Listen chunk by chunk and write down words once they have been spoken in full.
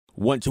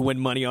Want to win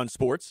money on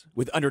sports?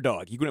 With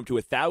Underdog, you can win up to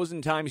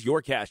 1,000 times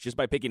your cash just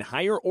by picking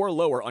higher or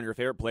lower on your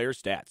favorite player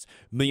stats.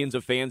 Millions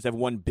of fans have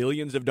won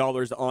billions of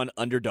dollars on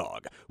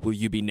Underdog. Will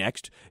you be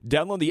next?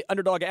 Download the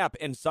Underdog app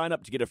and sign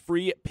up to get a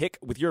free pick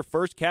with your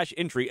first cash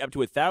entry up to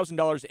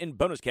 $1,000 in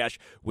bonus cash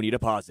when you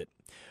deposit.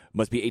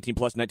 Must be 18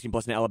 plus, 19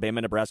 plus in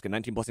Alabama, Nebraska,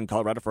 19 plus in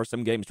Colorado for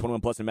some games,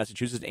 21 plus in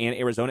Massachusetts and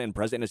Arizona, and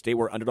present in a state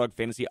where Underdog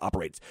Fantasy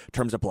operates.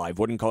 Terms apply.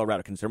 Void in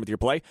Colorado. Concerned with your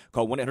play?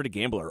 Call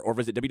 1-800-GAMBLER or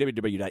visit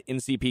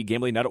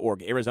www.ncpgambling.org.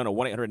 Arizona,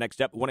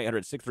 1-800-NEXT-STEP,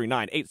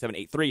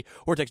 1-800-639-8783,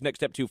 or text NEXT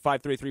STEP to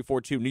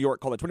 53342. New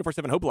York, call the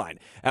 24/7 Hope line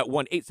at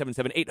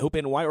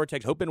 1-877-8-HOPE-NY or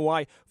text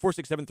HOPE-NY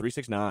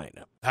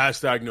 467-369.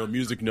 Hashtag no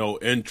music, no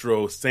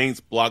intro. Saints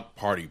Block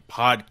Party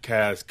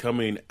podcast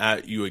coming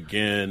at you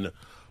again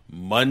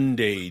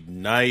Monday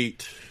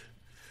night.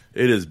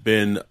 It has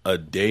been a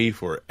day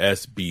for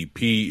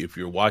SBP. If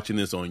you're watching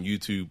this on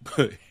YouTube,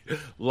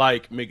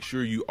 make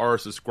sure you are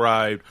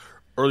subscribed.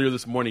 Earlier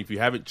this morning, if you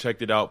haven't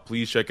checked it out,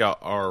 please check out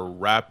our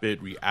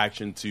rapid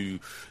reaction to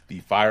the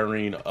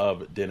firing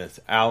of Dennis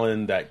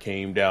Allen that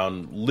came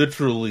down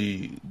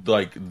literally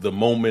like the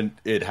moment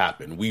it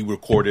happened. We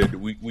recorded,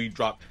 we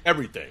dropped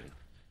everything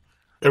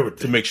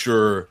to make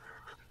sure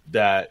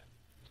that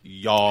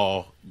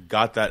y'all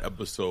got that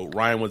episode.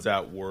 Ryan was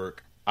at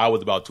work. I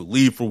was about to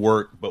leave for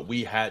work, but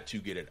we had to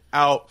get it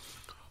out.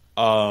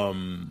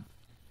 And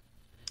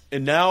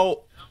now,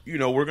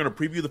 we're going to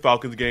preview the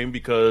Falcons game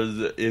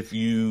because if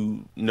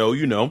you know,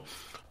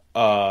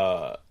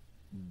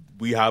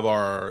 we have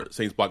our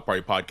Saints Block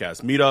Party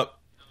podcast meetup.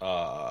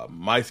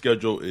 My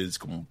schedule is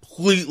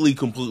completely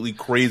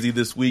crazy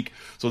this week.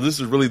 So this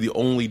is really the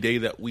only day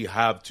that we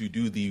have to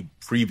do the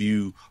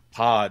preview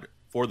pod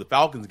for the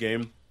Falcons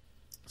game.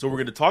 So we're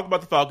going to talk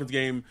about the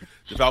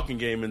Falcon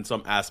game in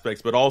some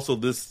aspects, but also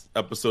this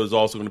episode is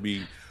also going to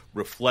be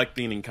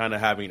reflecting and kind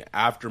of having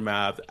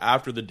aftermath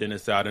after the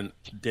Dennis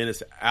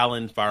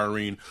Allen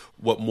firing,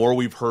 what more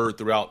we've heard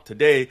throughout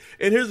today.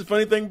 And here's the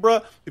funny thing,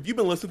 bruh. If you've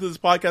been listening to this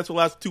podcast for the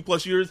last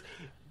 2+ years,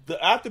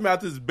 the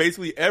aftermath is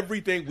basically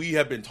everything we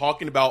have been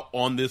talking about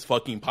on this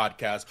fucking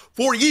podcast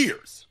for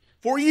years.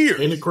 Ain't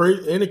it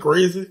crazy? Ain't it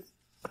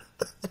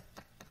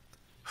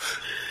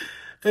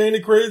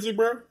crazy,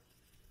 bro?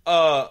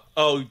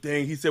 Oh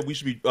dang! He said we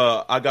should be.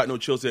 I got no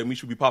chill. Said we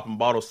should be popping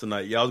bottles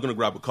tonight. Yeah, I was gonna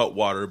grab a cut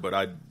water, but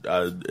I'm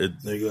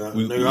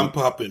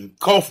popping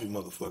coffee,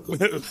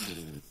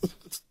 motherfucker.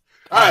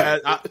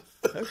 I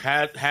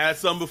had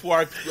some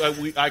before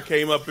I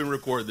came up and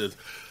recorded this.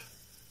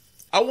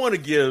 I want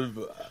to give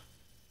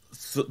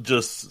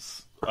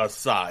just a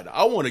side.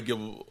 I want to give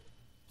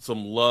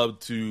some love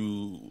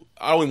to.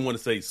 I don't even want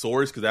to say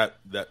source because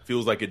that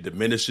feels like it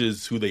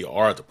diminishes who they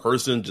are as a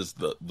person. Just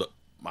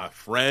my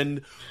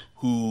friend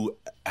who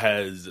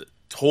has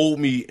told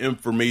me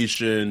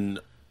information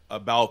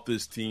about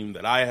this team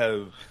that I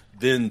have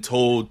then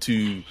told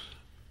to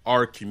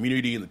our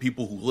community and the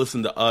people who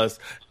listen to us.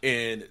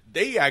 And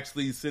they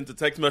actually sent a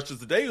text message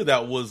today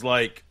that was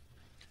like,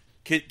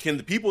 can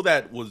the people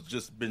that was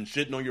just been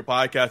shitting on your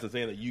podcast and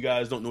saying that you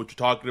guys don't know what you're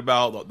talking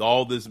about,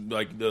 all this,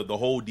 like the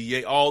whole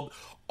DA, all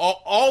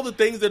the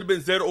things that have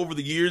been said over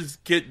the years,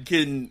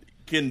 can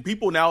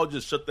people now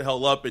just shut the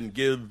hell up and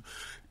give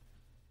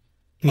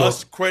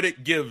us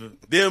credit, give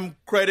them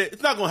credit?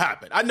 It's not gonna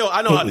happen. I know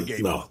how the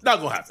game is. It's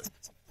not gonna happen.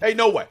 Ain't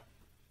no way.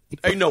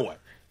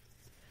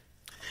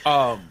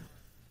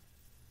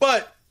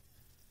 But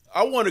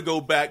I want to go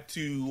back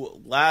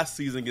to last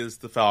season against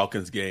the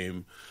Falcons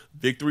game,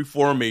 victory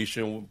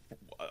formation.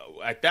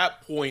 At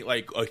that point,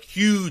 like a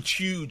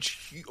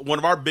huge, one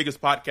of our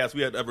biggest podcasts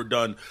we had ever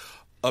done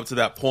up to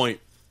that point.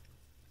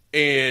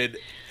 And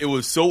it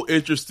was so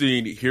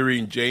interesting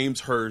hearing James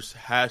Hurst,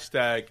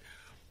 hashtag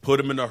put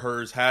him in the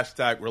Hurst,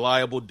 hashtag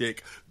reliable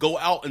dick, go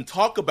out and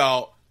talk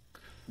about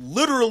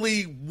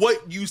literally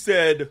what you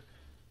said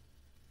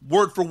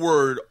word for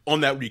word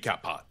on that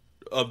recap pod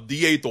of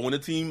DA throwing the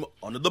team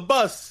under the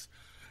bus.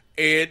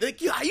 And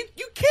like, you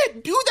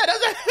can't do that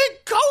as a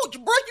head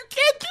coach, bro. You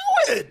can't do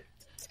it.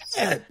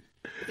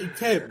 You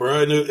can't,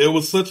 bro. And it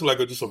was such like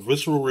just a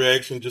visceral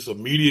reaction, just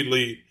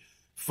immediately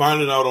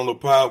finding out on the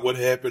pod what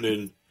happened.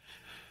 And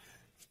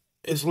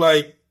it's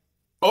like,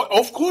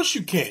 of course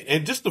you can't.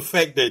 And just the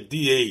fact that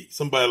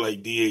somebody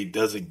like DA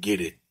doesn't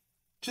get it.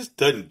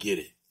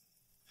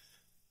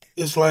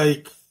 It's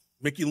like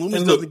Mickey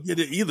Loomis doesn't get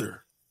it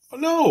either.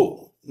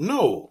 No.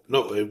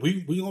 And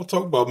we gonna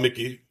talk about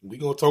Mickey.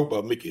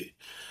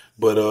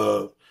 But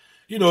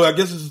I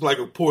guess it's like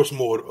a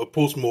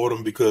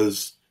postmortem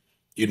because,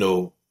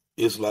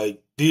 it's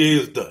like DA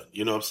is done.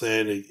 You know what I'm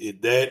saying?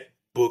 That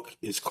book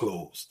is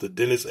closed. The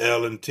Dennis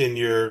Allen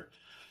tenure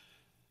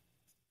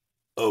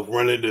of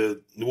running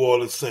the New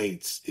Orleans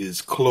Saints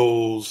is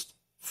closed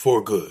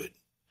for good.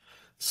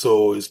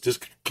 So it's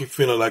just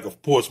feeling like a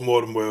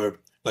postmortem where,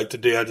 like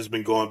today, I just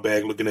been going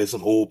back looking at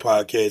some old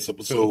podcast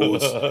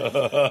episodes,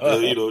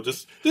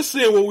 just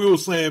seeing what we were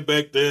saying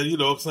back then. You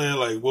know what I'm saying?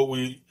 Like what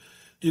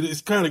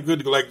it's kind of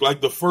good.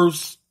 Like the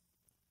first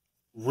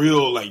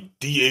real like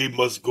DA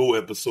must go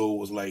episode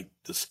was like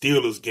the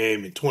Steelers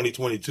game in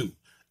 2022.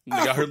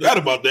 I forgot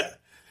about that.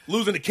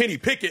 Losing to Kenny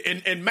Pickett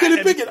and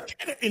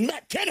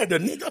Matt Canada,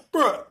 nigga.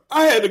 Bro,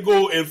 I had to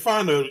go and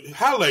find a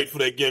highlight for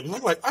that game.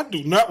 I'm like, I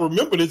do not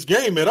remember this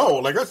game at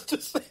all. Like,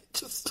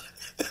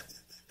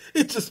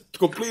 it just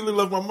completely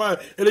left my mind.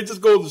 And it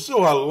just goes to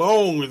show how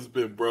long it's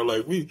been, bro.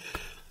 Like,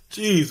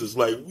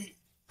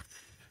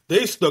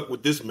 they stuck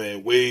with this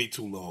man way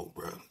too long,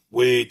 bro.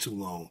 Way too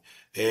long.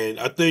 And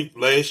I think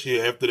last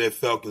year, after that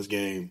Falcons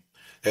game,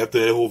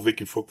 after that whole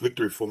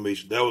victory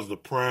formation, that was the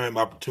prime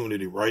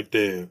opportunity right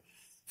there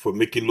for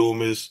Mickey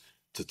Loomis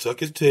to tuck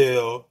his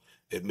tail,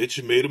 admit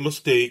you made a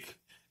mistake,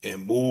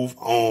 and move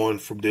on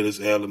from Dennis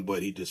Allen.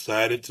 But he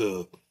decided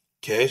to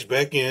cash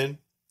back in,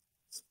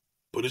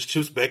 put his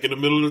chips back in the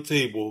middle of the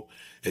table,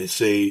 and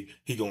say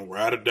he gonna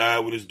ride or die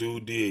with his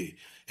dude DA.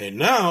 And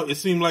now it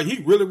seemed like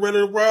he really ready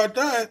to ride or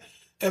die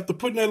after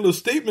putting that little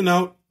statement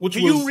out.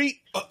 Can you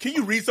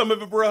read some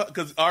of it, bro?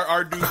 Because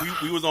our dude,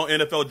 we was on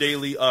NFL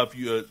Daily. If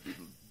you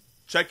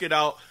check it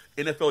out.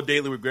 NFL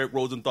Daily with Greg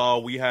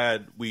Rosenthal. We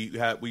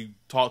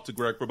talked to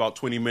Greg for about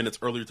 20 minutes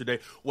earlier today.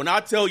 When I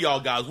tell y'all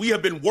guys, we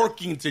have been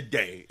working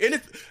today,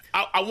 and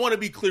I want to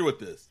be clear with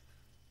this.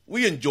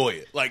 We enjoy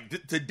it.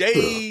 Like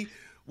today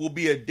will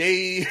be a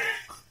day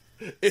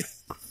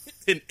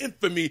in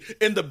infamy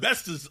in the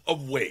bestest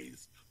of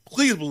ways.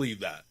 Please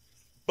believe that.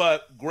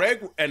 But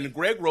Greg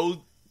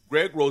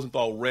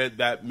Rosenthal read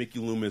that Mickey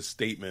Loomis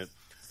statement,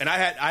 and I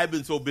had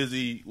been so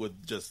busy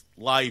with just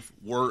life,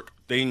 work,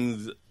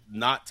 things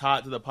not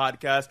tied to the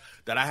podcast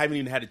that I haven't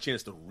even had a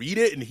chance to read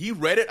it. And he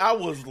read it. I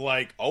was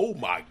like, oh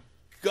my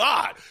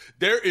God,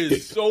 there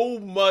is so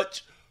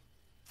much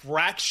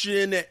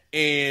fraction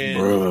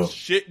and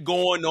shit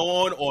going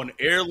on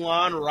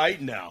Airline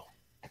right now.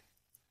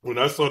 When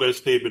I saw that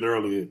statement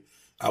earlier,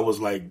 I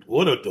was like,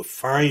 what a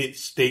defiant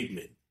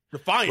statement.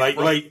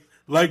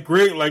 Like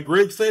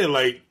Greg said,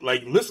 like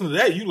listen to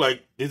that. You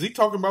like, is he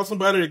talking about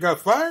somebody that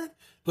got fired?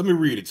 Let me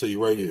read it to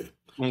you right here.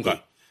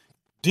 Okay.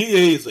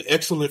 DA is an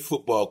excellent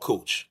football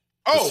coach.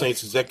 The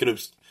Saints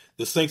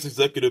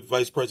executive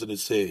vice president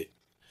said,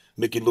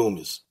 Mickey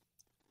Loomis,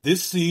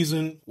 this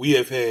season we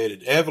have had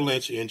an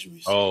avalanche of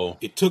injuries.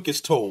 It took its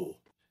toll.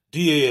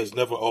 DA has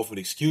never offered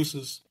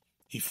excuses.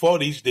 He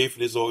fought each day for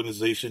this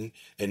organization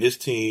and this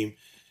team,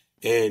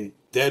 and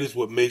that is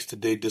what makes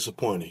today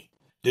disappointing.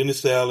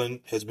 Dennis Allen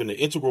has been an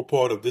integral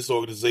part of this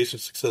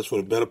organization's success for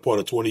the better part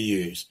of 20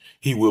 years.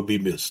 He will be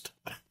missed.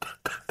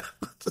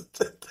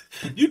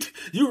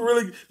 You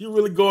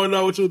really going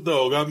out with your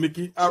dog,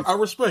 Mickey? I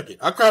respect it.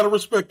 I kind of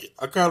respect it.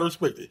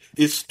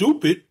 It's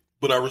stupid,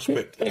 but I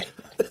respect it.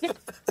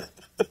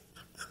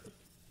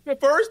 The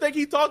first thing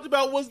he talked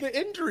about was the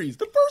injuries.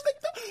 The first thing,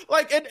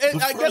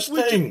 I guess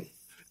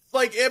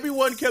like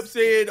everyone kept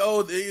saying,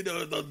 "Oh,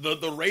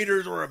 the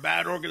Raiders were a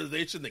bad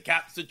organization. The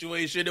cap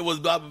situation, it was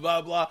blah blah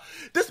blah blah."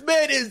 This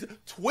man is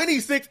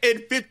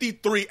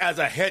 26-53 as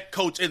a head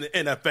coach in the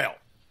NFL.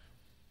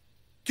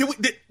 Can we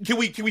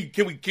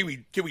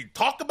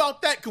talk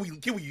about that?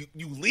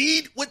 You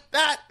lead with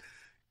that?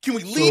 Can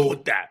we lead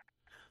with that?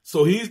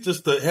 So he's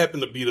just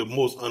happened to be the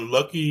most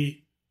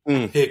unlucky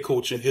head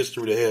coach in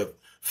history to have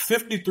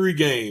 53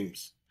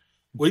 games.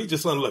 Well, he's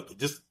just unlucky.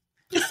 Just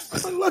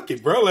unlucky,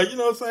 bro. Like, you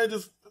know what I'm saying?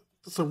 Just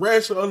a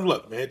rash of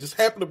unluck, man. Just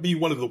happened to be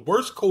one of the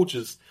worst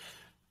coaches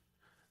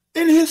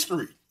in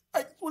history.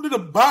 Like one of the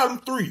bottom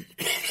three.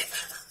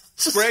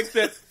 Greg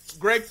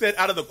said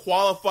out of the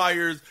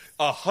qualifiers,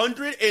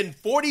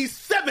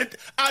 147th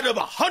out of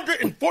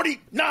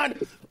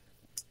 149.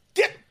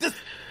 Get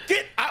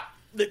out.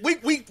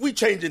 We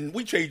changing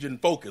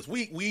focus.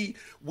 We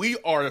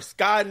are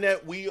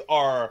Skynet. We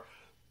are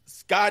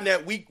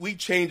Skynet. We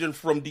changing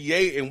from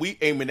DA and we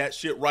aiming that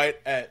shit right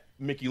at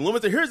Mickey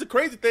Loomis. And here's the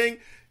crazy thing: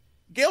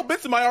 Gail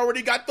Benson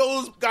already got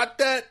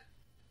that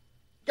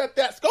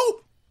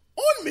scope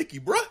on Mickey,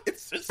 bro.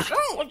 It's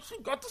shown. She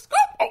got the scope.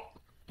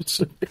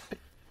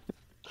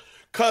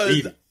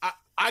 Because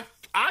I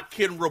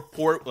can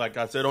report, like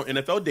I said on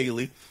NFL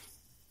Daily,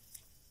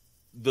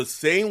 the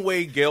same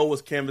way Gail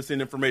was canvassing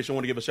information. I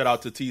want to give a shout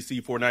out to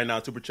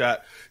TC499 Super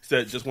Chat.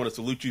 Said, just want to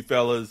salute you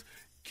fellas.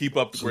 Keep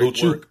up the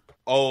great work.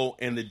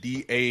 And the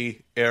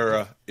DA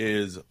era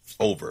is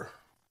over.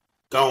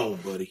 Gone,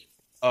 buddy.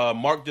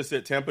 Mark just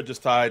said Tampa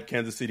just tied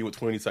Kansas City with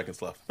 20 seconds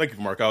left. Thank you,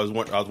 Mark. I was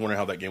wondering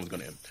how that game was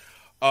going to end.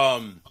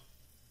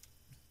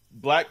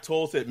 Black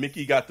Toll said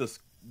Mickey got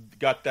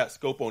that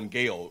scope on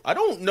Gale. I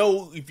don't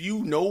know if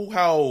you know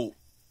how.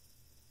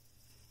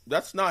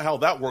 That's not how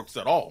that works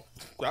at all.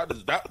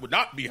 That would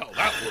not be how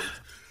that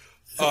works.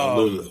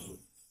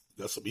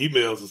 Got some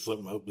emails or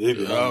something.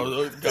 If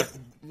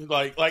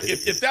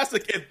that's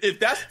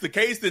the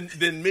case,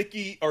 then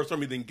Mickey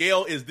then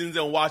Gale is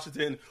Denzel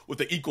Washington with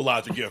the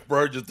equalizer gift,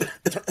 bro. Just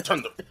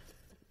turn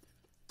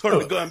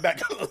the gun back.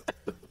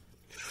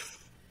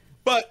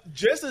 But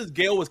just as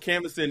Gale was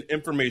canvassing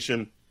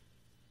information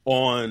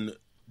on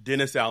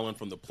Dennis Allen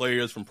from the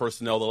players, from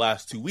personnel the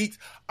last 2 weeks,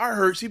 I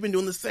heard she's been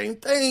doing the same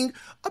thing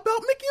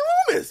about Mickey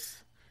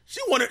Loomis.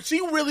 She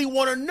really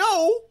want to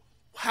know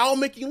how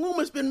Mickey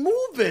Loomis been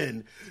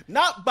moving,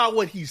 not by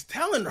what he's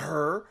telling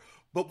her,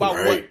 but by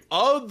what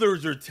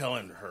others are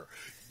telling her.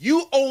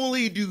 You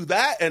only do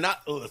that, and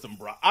listen,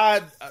 bro.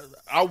 I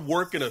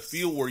work in a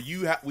field where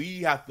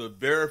we have to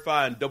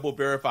verify and double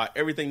verify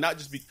everything,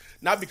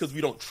 not because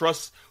we don't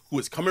trust who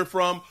it's coming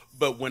from,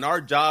 but when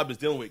our job is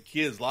dealing with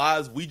kids'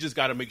 lives, we just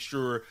got to make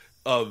sure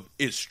of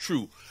it's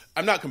true.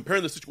 I'm not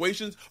comparing the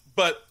situations,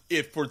 but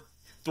if for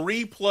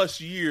 3+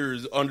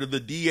 years under the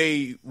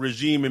DA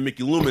regime and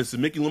Mickey Loomis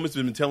has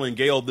been telling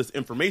Gail this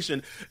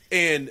information,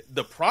 and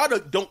the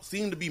product don't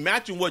seem to be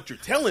matching what you're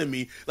telling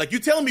me. Like, you're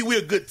telling me we're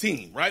a good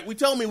team, right? We're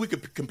telling me we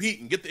could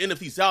compete and get the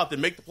NFC South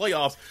and make the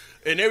playoffs,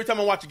 and every time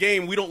I watch a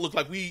game, we don't look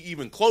like we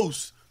even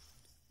close.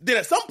 Then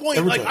at some point,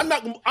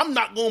 I'm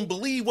not going to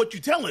believe what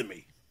you're telling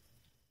me.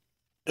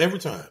 Every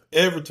time.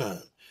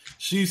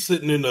 She's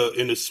sitting in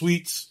the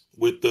suites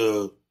with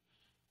the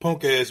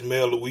punk ass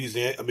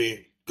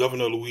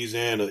Governor of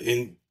Louisiana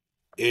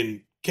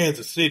in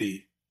Kansas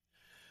City,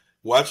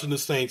 watching the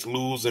Saints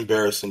lose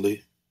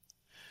embarrassingly.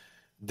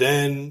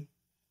 Then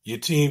your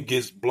team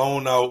gets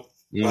blown out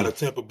by the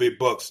Tampa Bay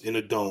Bucks in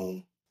a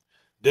dome.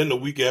 Then the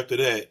week after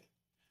that,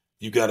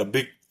 you got a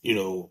big,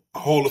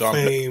 Hall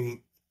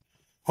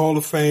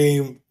of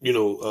Fame,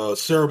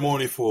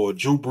 ceremony for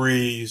Drew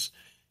Brees,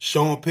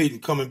 Sean Payton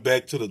coming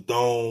back to the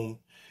dome,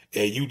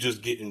 and you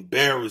just get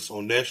embarrassed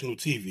on national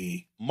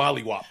TV.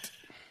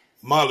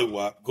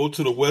 Mollywop, go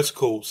to the West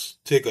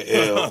Coast, take a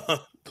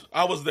L.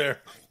 I was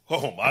there.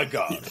 Oh, my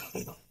God.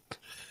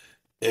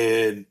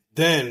 And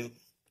then,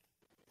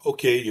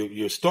 okay,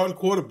 your starting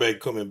quarterback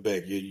coming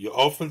back. Your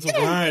offensive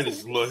line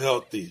is a little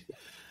healthy.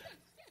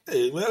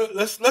 Hey, well,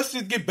 let's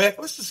just get back.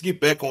 Let's just get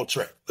back on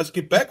track. Let's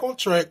get back on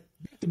track.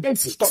 Back to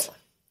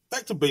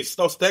basics.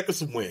 Start stacking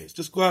some wins.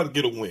 Just go out and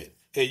get a win.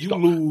 And you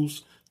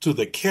lose to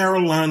the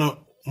Carolina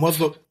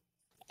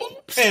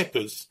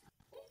Panthers.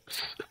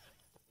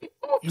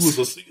 You was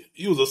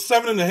a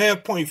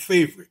 7.5 point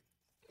favorite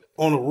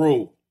on the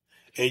road,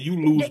 and you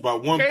lose by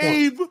 1 point.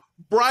 Gave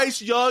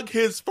Bryce Young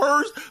his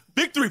first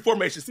victory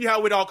formation. See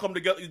how it all come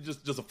together?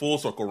 Just a full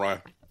circle,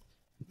 Ryan.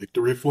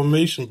 Victory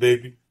formation,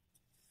 baby.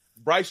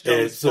 Bryce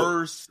Young's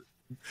first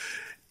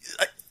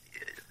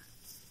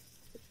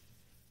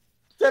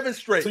 7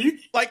 straight. So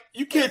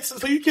you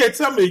can't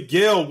tell me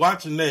Gail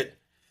watching that.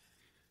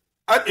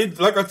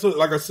 Like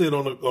I said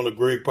on the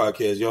Greg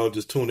podcast, y'all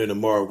just tune in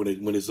tomorrow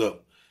when it's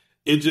up.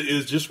 It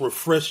is just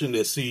refreshing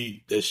that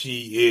she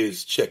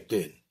is checked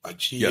in. Like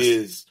she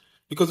is,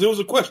 because there was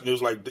a question. It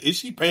was like, is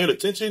she paying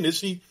attention?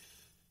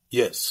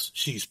 Yes,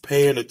 she's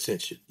paying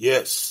attention.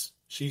 Yes,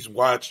 she's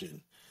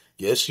watching.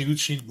 Yes,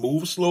 she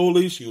moved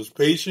slowly. She was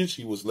patient.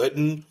 She was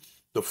letting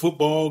the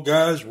football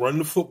guys run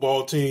the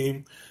football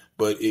team,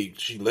 but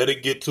she let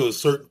it get to a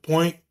certain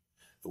point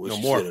where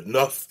she said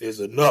enough is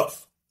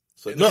enough.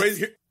 So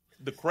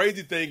the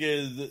crazy thing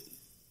is,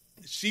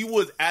 she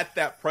was at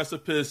that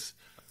precipice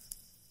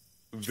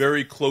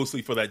very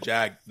closely for that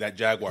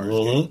Jaguars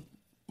game.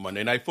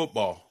 Monday Night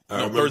Football.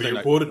 Thursday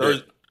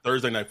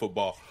Night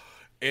Football.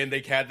 And they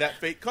had that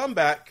fake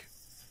comeback.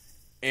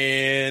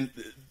 And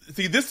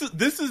see, this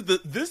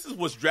is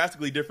what's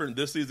drastically different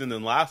this season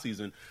than last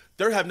season.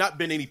 There have not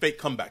been any fake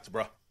comebacks,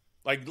 bro.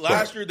 Like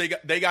last year,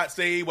 they got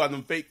saved by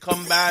them fake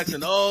comebacks,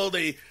 and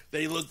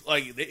they looked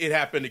like it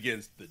happened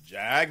against the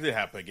Jags, it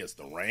happened against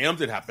the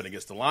Rams, it happened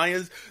against the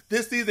Lions.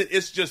 This season,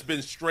 it's just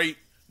been straight.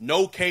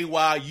 No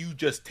KY, you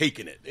just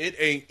taking it. It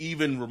ain't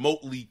even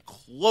remotely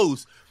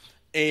close.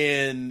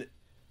 And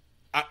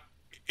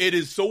it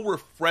is so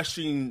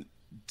refreshing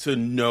to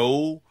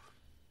know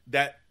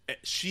that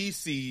she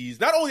sees,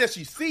 not only that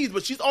she sees,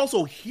 but she's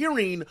also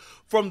hearing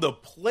from the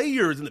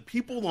players and the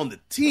people on the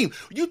team.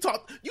 You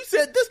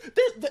said this,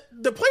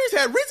 the players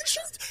had Rizzi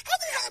shirts? How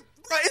they have,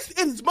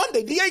 it's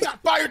Monday. DA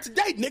got fired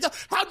today, nigga.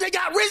 How they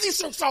got Rizzi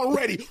shirts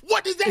already?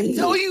 What does that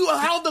tell you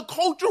how the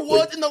culture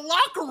was in the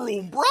locker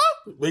room, bro?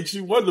 Makes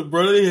you wonder,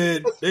 bro. They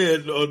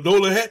had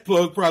Nola Hat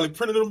Plug probably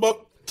printed them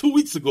up 2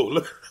 weeks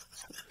ago.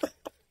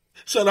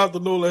 Shout out to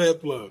Nola Hat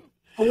Plug.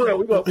 For real,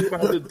 we about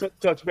to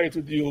touch base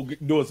with you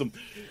doing some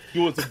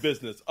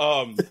business.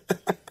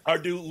 Our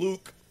dude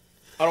Luke,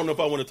 I don't know if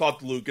I want to talk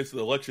to Luke. It's the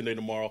election day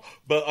tomorrow,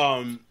 but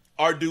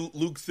our dude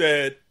Luke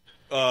said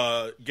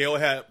Gail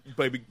had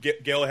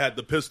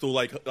the pistol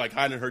like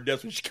hiding in her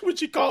desk when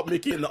she called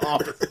Mickey in the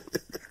office.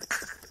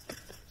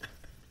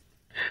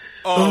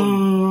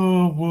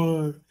 Oh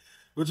boy!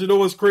 But you know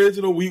what's crazy?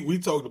 You know, we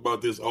talked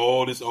about this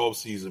all this off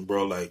season,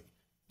 bro. Like,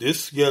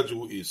 this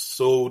schedule is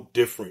so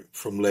different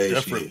from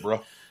last year,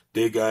 bro.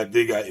 They got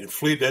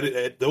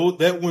inflated.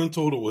 That win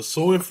total was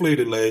so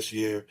inflated last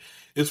year.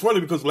 It's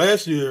funny because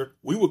last year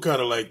we were kind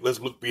of like,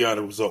 let's look beyond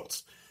the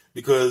results,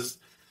 because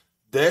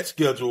that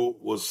schedule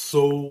was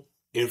so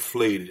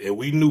inflated, and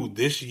we knew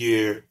this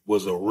year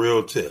was a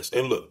real test.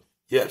 And look,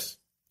 yes,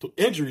 the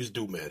injuries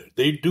do matter.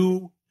 They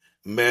do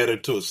matter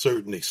to a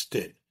certain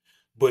extent.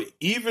 But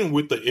even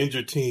with the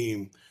injured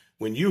team,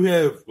 when you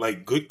have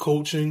like good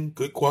coaching,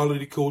 good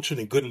quality coaching,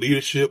 and good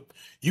leadership,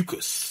 you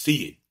could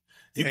see it.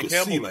 You can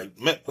see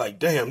like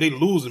damn, they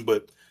losing,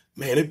 but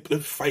man, they're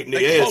fighting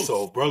their ass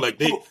off, bro. Like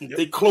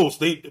they close.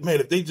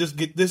 If they just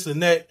get this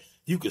and that,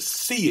 You could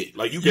see it.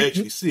 Like, you can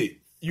actually see it.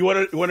 You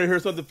want to hear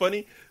something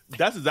funny?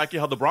 That's exactly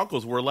how the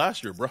Broncos were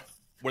last year, bro.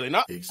 Were they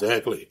not?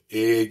 Exactly.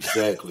 And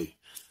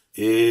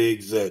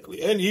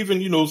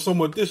even,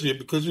 somewhat this year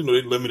because, they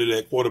limited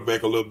that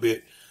quarterback a little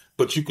bit.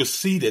 But you could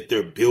see that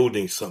they're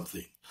building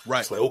something.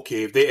 Right. It's like,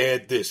 okay, if they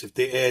add this, if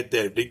they add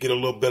that, if they get a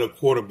little better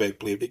quarterback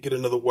play, if they get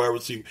another wide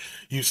receiver,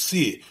 you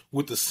see it.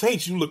 With the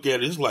Saints, you look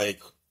at it, it's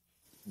like,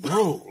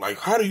 bro, like,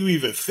 how do you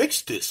even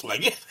fix this?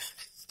 Like,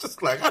 it's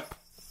just like,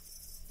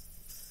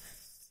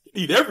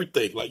 you need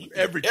everything. Like, you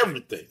need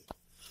everything.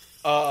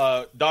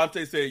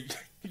 Dante said,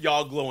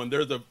 y'all glowing.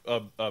 There's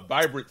a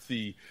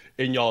vibrancy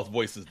in y'all's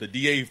voices. The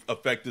DA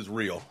effect is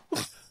real.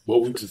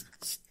 Well, we just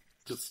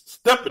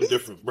stepping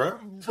different, bro.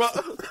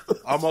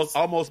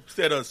 Almost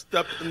said a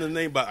step in the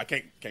name, but I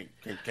can't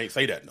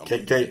say that no more.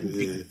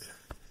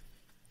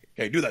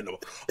 Can't do that no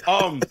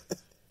more.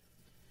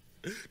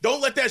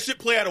 Don't let that shit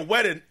play at a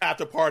wedding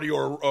after party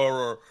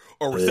or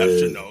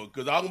reception though,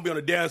 because I'm gonna be on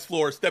the dance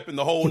floor stepping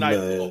the whole night.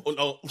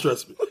 Oh.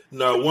 Trust me.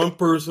 Now, one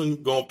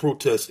person gonna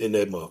protest in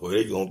that motherfucker.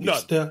 They gonna be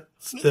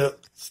step,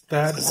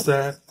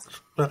 side.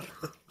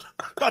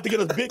 About to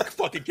get us big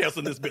fucking cancel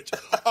in this bitch.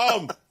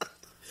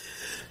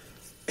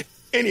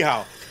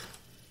 Anyhow,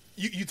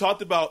 you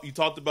talked about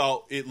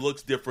it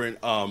looks different.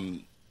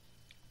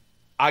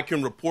 I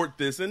can report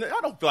this, and I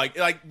don't feel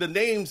like the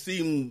names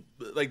seem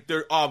like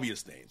they're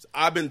obvious names.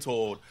 I've been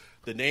told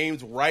the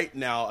names right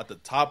now at the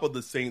top of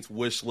the Saints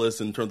wish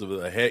list in terms of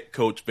the head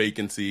coach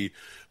vacancy: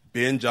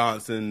 Ben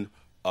Johnson,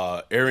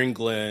 Aaron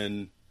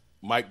Glenn,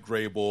 Mike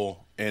Grable,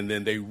 and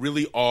then they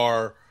really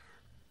are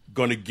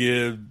going to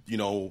give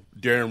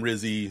Darren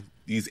Rizzi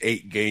these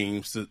 8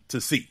 games to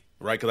see.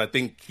 Right, because I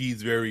think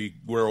he's very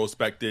well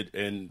respected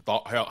and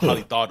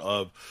highly thought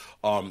of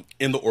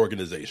in the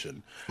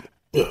organization.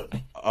 Yeah.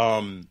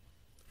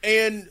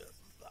 And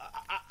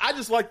I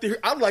just like to hear.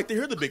 I'd like to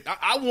hear the big.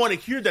 I want to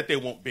hear that they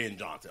want Ben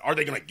Johnson. Are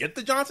they going to get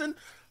the Johnson?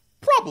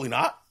 Probably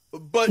not.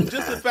 But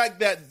just the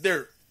fact that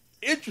they're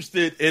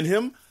interested in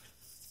him,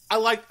 I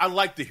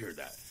like to hear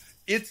that.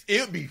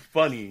 It'd be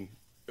funny.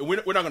 We're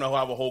not going to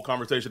have a whole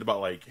conversation about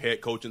like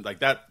head coaching like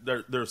that.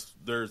 There's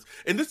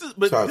and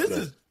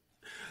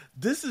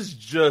this is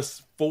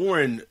just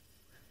foreign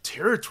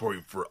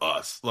territory for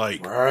us.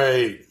 Like,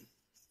 right.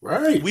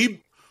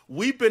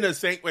 We've been a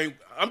Saint.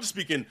 I'm just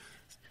speaking.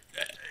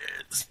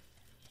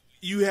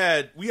 We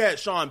had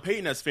Sean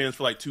Payton as fans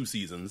for like 2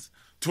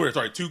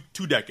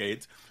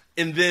 decades,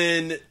 and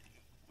then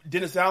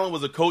Dennis Allen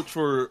was a coach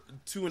for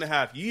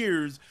 2.5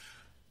 years.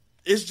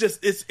 It's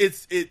just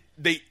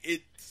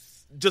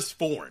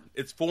foreign.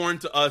 It's foreign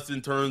to us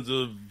in terms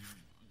of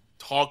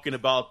talking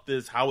about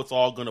this, how it's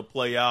all going to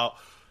play out.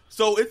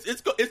 So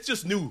it's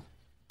just new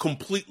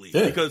completely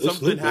because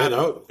something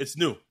happened. It's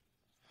new.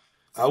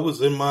 I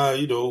was in my,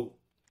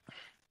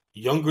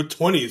 younger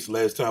 20s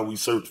last time we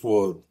searched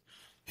for a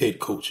head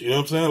coach. You know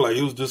what I'm saying? Like,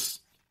 it was just,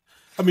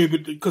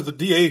 because the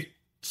DA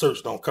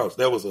search don't count.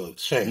 That was a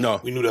shame. No.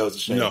 We knew that was a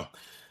shame. No.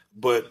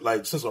 But,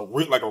 like, since a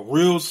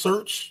real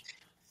search,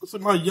 I was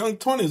in my young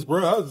 20s,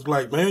 bro. I was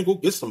like, man, go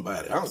get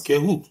somebody. I don't care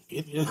who.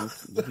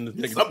 Niggas in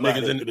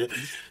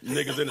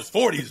his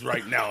 40s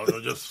right now. They're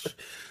just...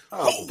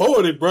 I'm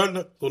 40,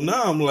 bro. So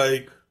now I'm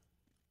like,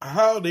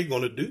 how are they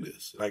going to do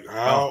this? Like,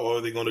 how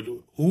are they going to do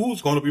it?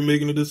 Who's going to be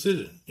making the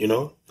decision,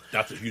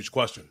 That's a huge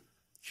question.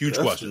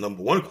 That's the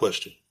number one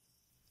question.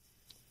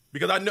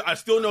 Because I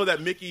still know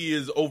that Mickey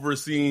is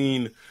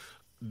overseeing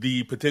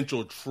the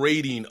potential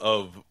trading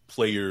of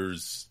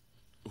players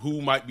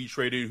who might be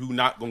traded, who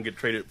not going to get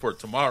traded for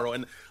tomorrow.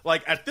 And,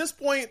 like, at this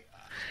point,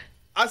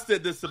 I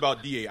said this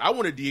about DA. I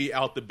want a DA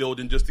out the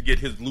building just to get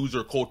his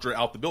loser culture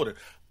out the building.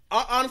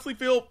 I honestly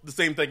feel the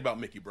same thing about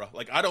Mickey, bro.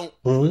 Like, I don't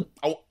I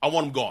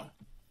want him gone.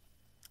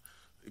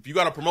 If you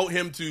got to promote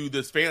him to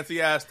this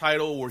fancy-ass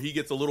title where he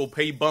gets a little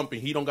pay bump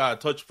and he don't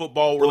got to touch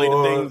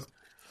football-related things.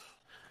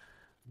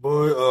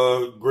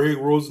 Greg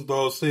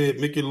Rosenthal said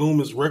Mickey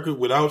Loomis record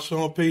without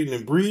Sean Payton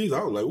and Breeze.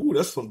 I was like, ooh,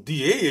 that's some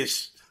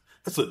DA-ish.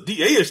 That's a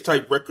DA-ish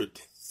type record.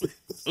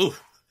 Ooh.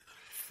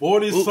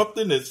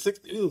 40-something and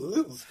 60.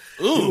 It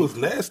was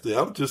nasty.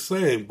 I'm just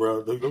saying,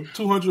 bro. The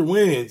 200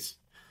 wins.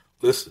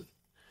 Listen.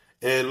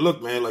 And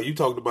look, man, like you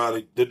talked about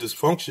it, the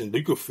dysfunction.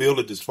 You could feel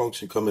the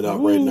dysfunction coming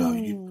out right now.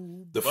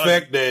 The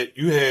fact that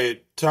you had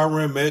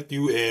Tyrann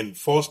Mathieu and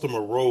Foster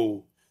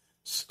Moreau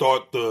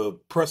start the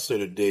presser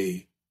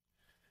today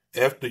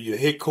after your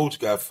head coach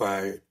got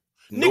fired.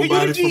 Nigga,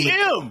 you the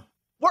GM.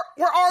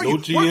 Where are you? No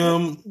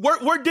GM.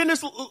 Where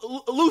Dennis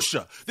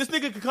Lucia? This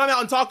nigga can come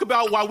out and talk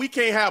about why we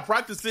can't have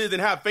practices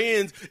and have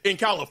fans in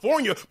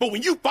California, but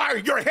when you fire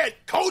your head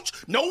coach,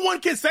 no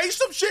one can say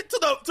some shit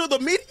to the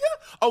media?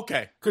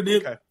 Okay.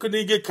 Couldn't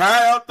he get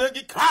Kai out there?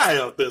 Get Kai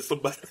out there,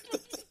 somebody.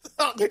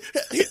 Don't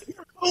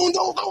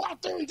go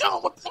out there and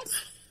tell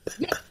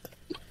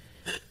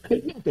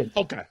him.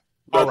 Okay.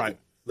 All right.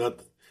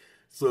 Nothing.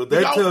 So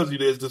that tells you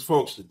there's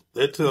dysfunction.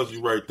 That tells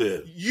you right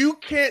there. You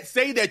can't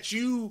say that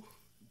you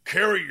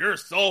carry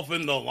yourself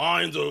in the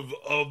lines of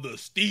the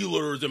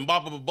Steelers and blah,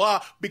 blah, blah,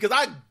 blah. Because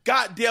I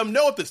goddamn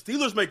know if the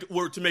Steelers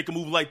were to make a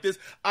move like this,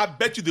 I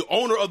bet you the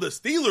owner of the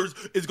Steelers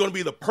is going to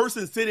be the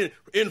person sitting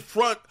in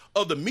front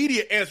of the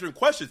media answering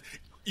questions.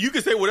 You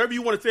can say whatever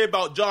you want to say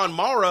about John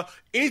Mara.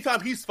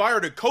 Anytime he's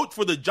fired a coach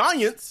for the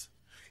Giants,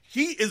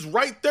 he is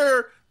right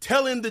there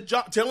telling the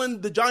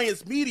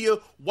Giants media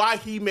why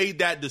he made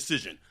that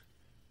decision.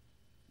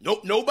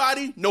 Nope,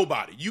 nobody.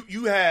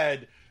 You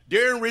had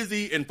Darren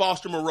Rizzi and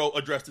Foster Moreau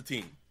address the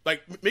team.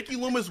 Like Mickey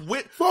Loomis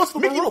with Foster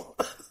Moreau.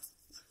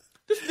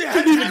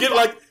 Couldn't even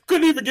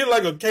get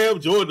like a Cam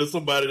Jordan or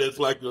somebody that's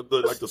like the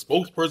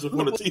spokesperson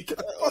for the team.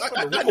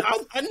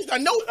 I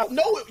know.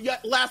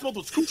 Last month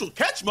was crucial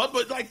catch month,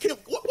 but like,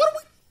 what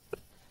are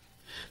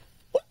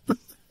we?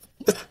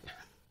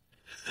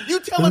 You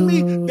telling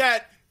me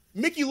that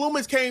Mickey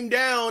Loomis came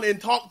down and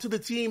talked to the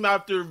team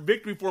after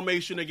victory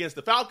formation against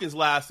the Falcons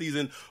last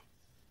season,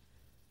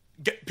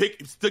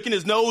 sticking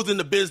his nose in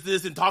the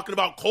business and talking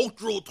about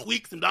cultural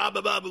tweaks and blah,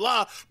 blah, blah,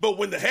 blah. But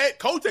when the head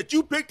coach that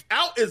you picked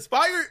out is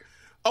fired,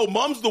 oh,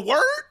 mum's the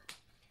word?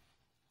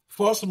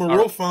 Foster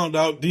Moreau found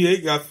out D.A.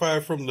 got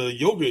fired from the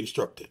yoga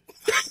instructor.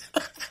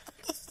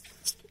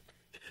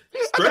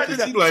 He's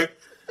like,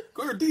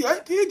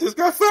 D.A. just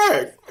got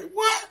fired. Like,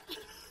 what?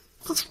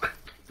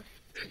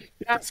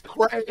 That's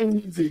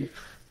crazy.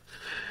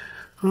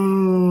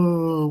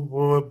 Oh,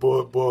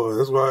 boy.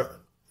 That's why.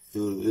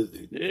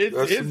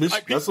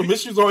 That's some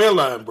issues on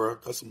airline, bro.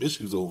 That's some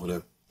issues over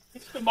there.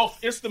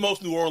 It's the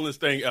most New Orleans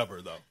thing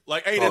ever, though.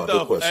 Like, ain't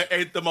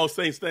the most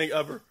Saints thing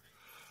ever?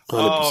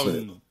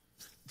 100%.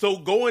 So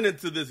going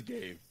into this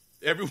game,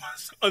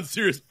 everyone's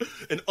unserious,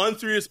 an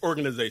unserious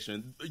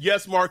organization.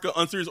 Yes, Mark, an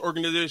unserious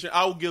organization.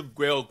 I'll give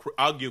Grail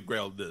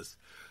this.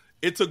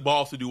 It took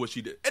balls to do what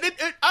she did, and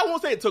I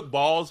won't say it took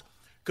balls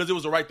because it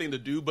was the right thing to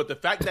do, but the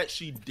fact that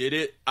she did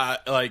it,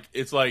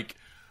 it's like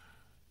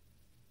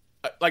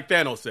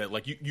Thanos said,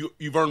 like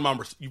you've earned my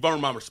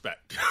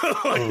respect.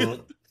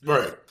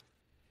 Right.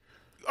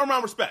 Earned my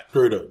respect.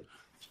 Straight up.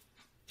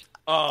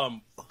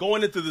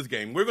 Going into this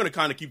game, we're going to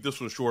kind of keep this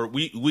one short.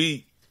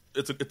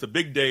 It's a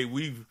big day.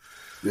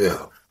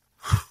 A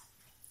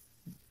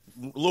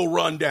little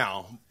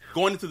rundown.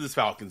 Going into this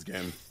Falcons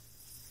game,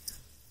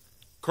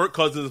 Kirk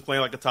Cousins is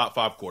playing like a top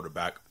 5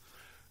 quarterback.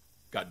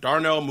 Got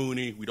Darnell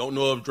Mooney. We don't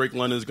know if Drake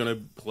London is going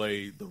to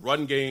play. The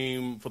run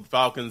game for the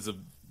Falcons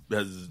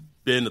has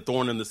been a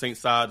thorn in the Saints'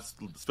 side,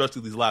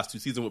 especially these last 2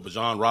 seasons with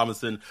Bijan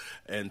Robinson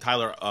and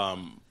Tyler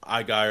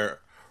Allgeier.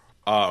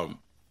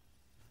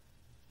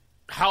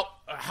 How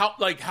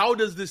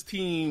does this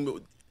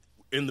team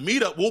in the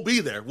meetup? We'll be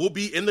there. We'll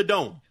be in the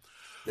dome,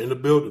 in the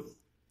building,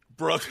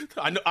 bro.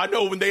 I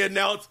know when they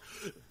announced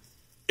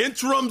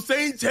interim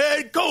Saints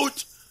head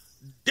coach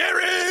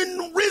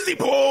Darren Rizzi,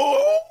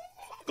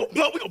 we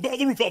gonna blow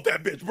the roof off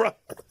that bitch, bro.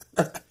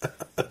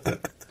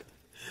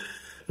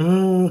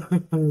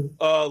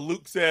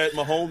 Luke said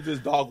Mahomes is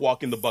dog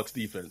walking the Bucs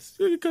defense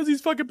because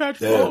he's fucking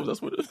Patrick Mahomes.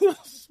 That's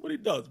what he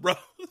does, bro.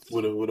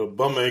 with a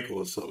bum ankle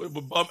or something. With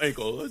a bum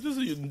ankle.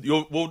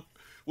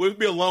 We'll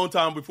be a long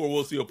time before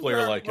we'll see a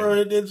player like him.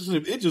 Right,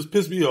 it just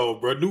pissed me off,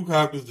 bro. Duke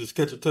Hopkins just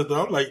catch a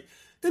touchdown. I'm like,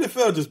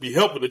 NFL just be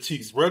helping the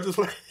Chiefs, bro. Just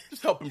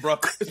helping, bro.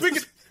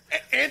 Speaking,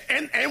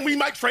 and we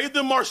might trade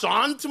them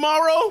Marshawn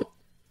tomorrow.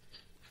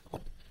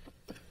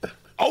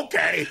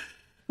 Okay.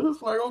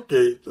 It's like,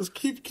 okay, just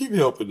keep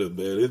helping them,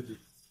 man.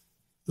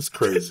 It's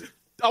crazy.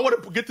 I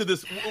want to get to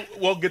this.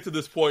 We'll get to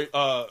this point.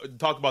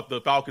 Talk about the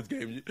Falcons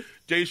game.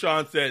 Jay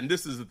Sean said, and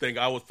this is the thing.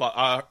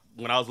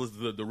 When I was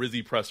listening to the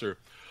Rizzi presser,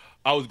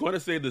 I was going to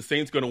say the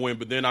Saints going to win,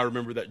 but then I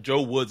remember that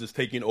Joe Woods is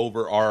taking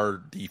over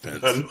our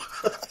defense.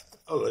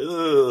 I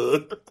was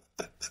like,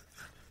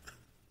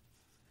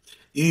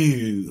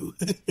 ew.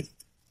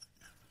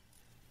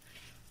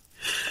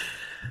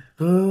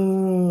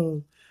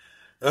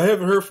 I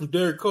haven't heard from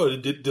Derek Carr.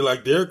 Did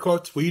Derek Carr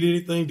tweet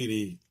anything? Did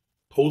he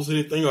post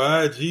anything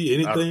on IG?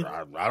 Anything?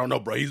 I don't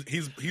know, bro.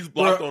 He's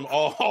blocked, bro, on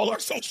all our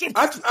social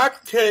media.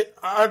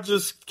 I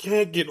just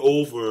can't get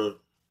over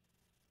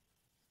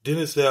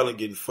Dennis Allen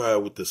getting fired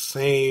with the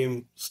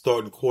same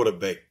starting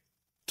quarterback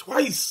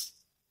twice.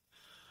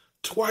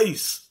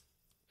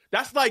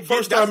 That's like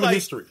first time in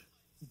history.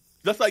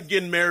 That's like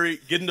getting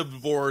married, getting a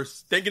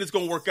divorce, thinking it's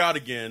gonna work out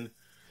again.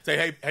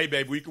 Say, hey,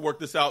 babe, we can work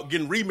this out.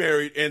 Getting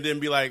remarried, and then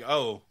be like,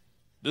 oh,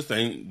 this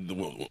ain't.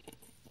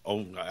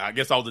 Oh, I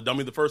guess I was a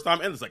dummy the first time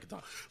and the second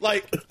time.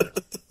 Like,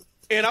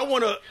 and I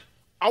want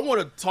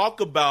to talk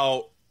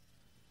about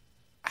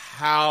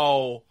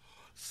how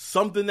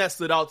something that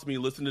stood out to me,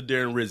 listening to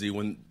Darren Rizzi,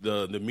 when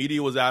the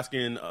media was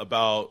asking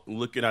about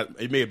looking at,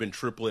 it may have been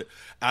Triplet,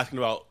 asking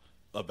about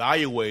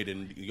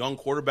evaluating young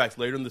quarterbacks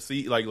later in the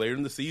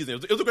season.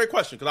 It was a great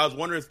question because I was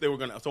wondering if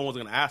someone was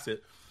going to ask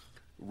it.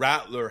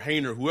 Rattler,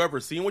 Hayner, whoever,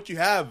 seeing what you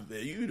have,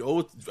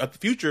 at the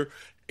future.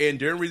 And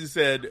Darren Rizzi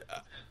said,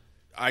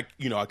 I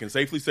can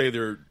safely say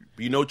there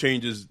be no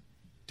changes.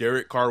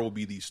 Derek Carr will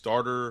be the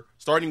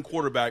starting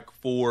quarterback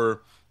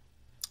for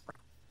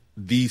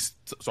the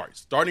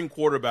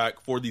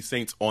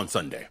Saints on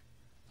Sunday.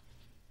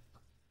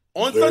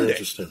 on Very Sunday.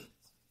 Interesting.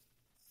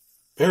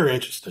 Very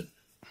interesting.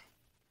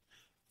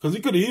 Because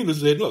he could have easily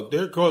said, "Look,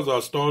 Derek Carr's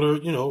our starter,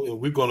 and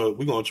we're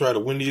gonna try to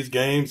win these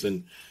games,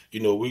 and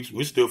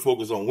we still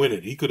focus on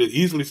winning." He could have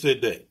easily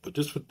said that, but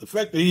just the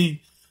fact that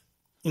he,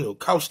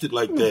 couched it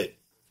like that,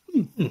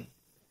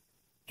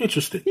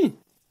 interesting.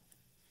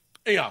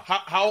 Yeah,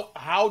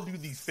 how do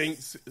these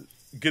Saints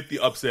get the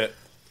upset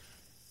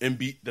and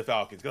beat the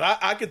Falcons? Because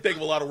I can think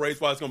of a lot of ways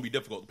why it's going to be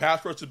difficult. The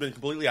pass rush has been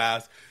completely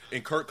ass,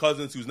 and Kirk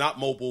Cousins, who's not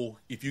mobile,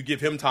 if you give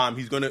him time,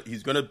 he's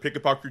gonna pick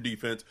apart your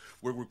defense.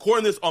 We're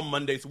recording this on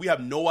Monday, so we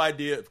have no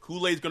idea if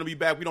Kool-Aid's going to be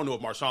back. We don't know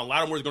if Marshawn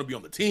Lattimore is going to be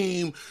on the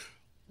team.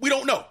 We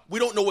don't know. We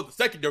don't know what the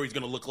secondary is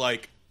going to look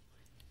like.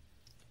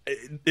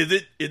 Is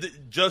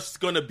it just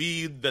going to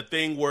be the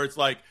thing where it's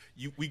like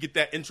we get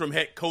that interim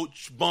head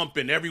coach bump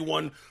and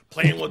everyone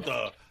playing with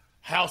the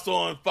house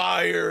on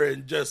fire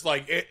and just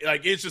like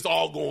it's just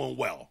all going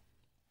well?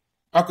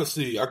 I could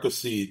see that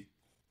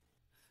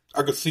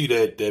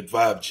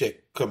vibe check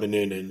coming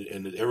in,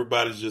 and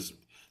everybody's just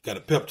got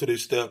a pep to their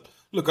step.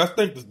 Look, I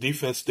think the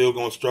defense still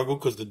going to struggle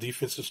because the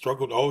defense has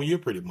struggled all year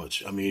pretty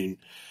much. I mean,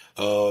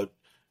 they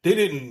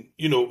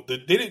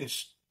didn't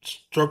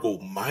struggle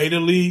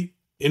mightily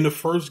in the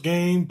first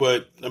game,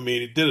 but I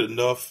mean, it did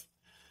enough.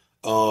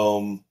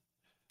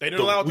 They didn't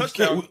allow a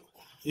touchdown.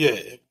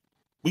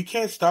 We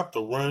can't stop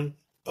the run.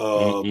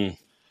 And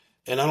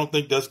I don't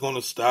think that's going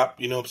to stop.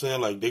 You know what I'm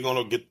saying? Like they're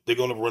going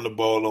to run the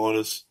ball on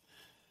us.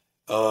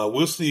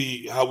 We'll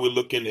see how we're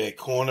looking at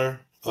corner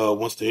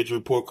once the injury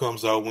report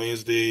comes out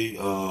Wednesday.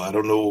 I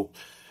don't know.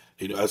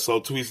 I saw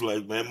tweets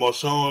like, "Man,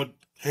 Marshawn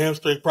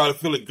hamstring probably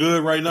feeling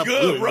good right now.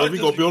 Good, bro. He's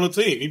going to be on the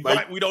team. He might,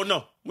 right, we don't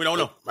know.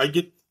 Might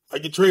get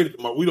traded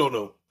tomorrow. We don't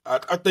know.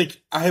 I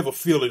think I have a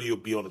feeling he'll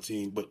be on the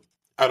team, but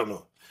I don't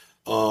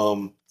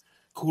know.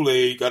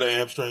 Kool-Aid got an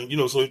hamstring.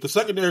 So if the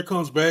secondary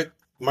comes back,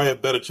 might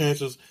have better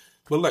chances.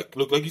 But like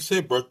you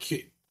said, bro,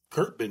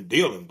 Kirk been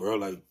dealing, bro.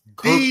 Like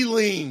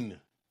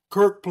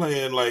Kirk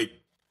playing like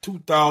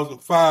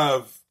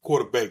 2005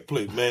 quarterback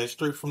play, man.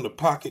 Straight from the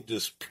pocket,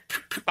 just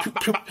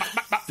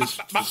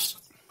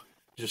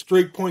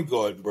straight point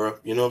guard, bro.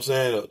 You know what I'm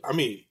saying? I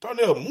mean,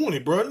 Darnell Mooney,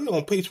 bro, he's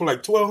on pace for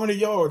like 1,200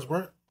 yards,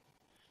 bro.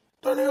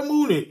 Darnell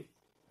Mooney,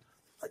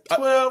 like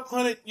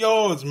 1,200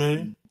 yards,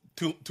 man.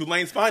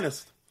 Tulane's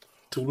finest.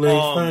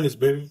 Tulane's finest,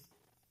 baby.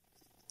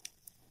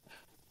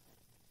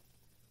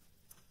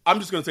 I'm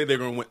just gonna say they're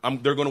gonna win.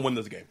 They're gonna win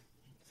this game.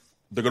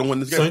 They're gonna win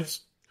this game.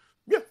 Saints?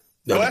 Yeah.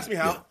 Don't ask me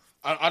how.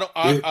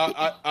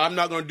 Yeah. I'm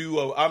not gonna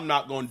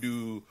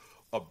do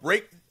a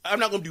break. I'm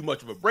not gonna do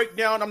much of a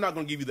breakdown. I'm not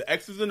gonna give you the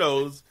X's and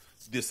O's.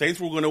 The Saints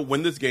were gonna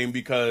win this game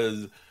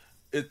because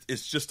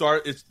it's just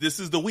this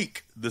is the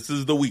week. This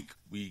is the week.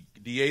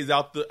 DA's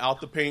out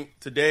the paint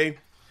today.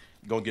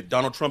 Gonna get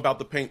Donald Trump out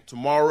the paint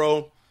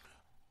tomorrow.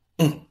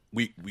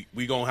 We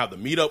gonna have the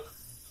meetup,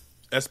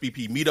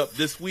 SBP meetup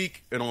this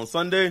week, and on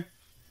Sunday,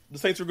 the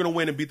Saints are gonna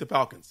win and beat the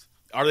Falcons.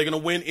 Are they gonna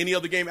win any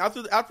other game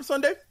after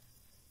Sunday?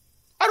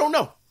 I don't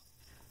know.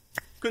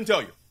 Couldn't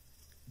tell you.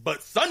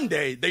 But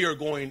Sunday they are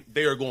going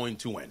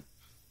to win.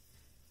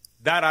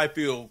 That I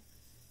feel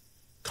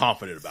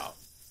confident about.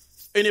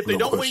 And if they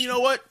don't win, you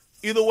know what?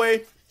 Either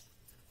way,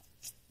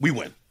 we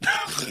win.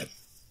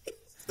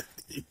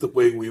 Either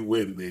way, we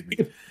win,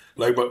 baby.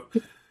 Like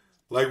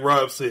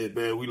Rob said,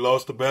 man, we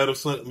lost the battle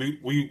Sunday.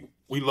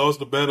 We lost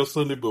the battle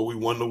Sunday, but we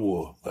won the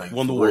war.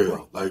 Won the war,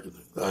 bro. Like,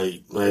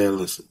 man,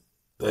 listen,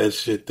 that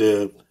shit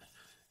there.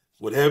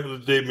 What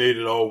happened today made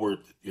it all worth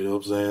it. You know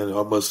what I'm saying?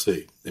 I must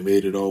say, they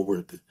made it all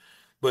worth it.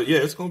 But yeah,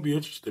 it's gonna be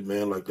interesting,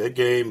 man. Like that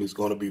game is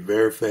gonna be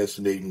very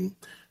fascinating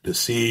to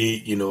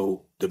see.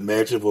 The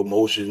match of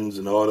emotions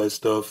and all that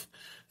stuff.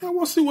 And I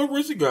want to see what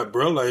Rizzi got,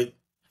 bro. Like,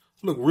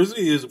 look,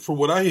 Rizzi is, from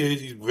what I hear,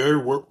 he's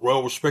very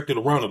well respected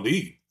around the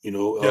league.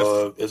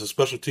 Yes. As a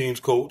special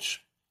teams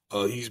coach.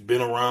 He's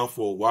been around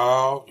for a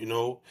while,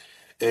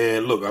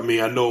 And look, I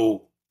mean, I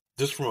know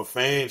just from a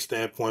fan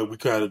standpoint, we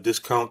kind of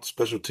discount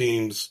special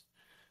teams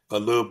a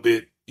little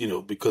bit,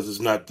 because it's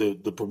not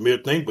the premier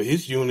thing. But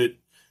his unit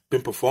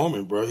been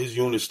performing, bro. His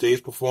unit stays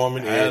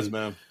performing.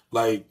 Man.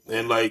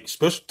 Like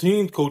special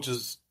teams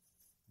coaches,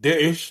 they're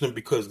interesting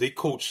because they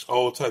coach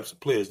all types of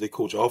players. They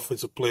coach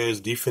offensive players,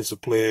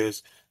 defensive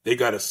players. They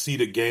got to see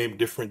the game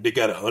different. They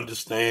got to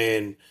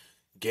understand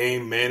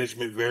game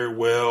management very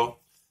well.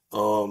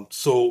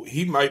 So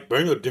he might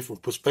bring a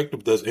different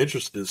perspective that's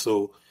interesting.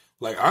 So,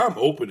 like, I'm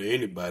open to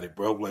anybody,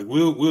 bro. Like,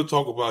 we'll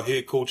talk about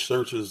head coach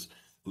searches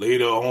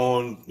later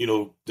on,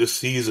 this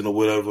season or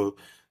whatever.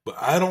 But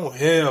I don't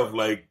have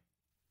like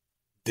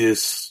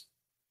this.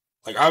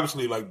 Like,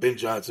 obviously, like Ben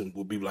Johnson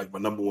would be like my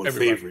number one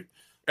favorite.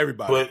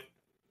 Everybody, but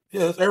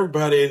yeah, it's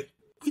everybody. And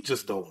we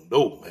just don't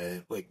know,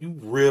 man. Like, you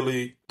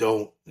really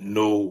don't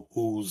know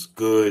who's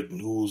good and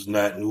who's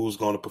not, and who's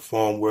going to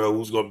perform well,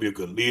 who's going to be a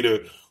good leader,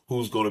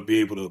 who's going to be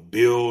able to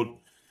build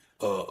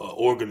an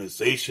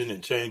organization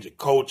and change a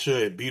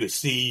culture and be the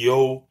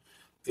CEO.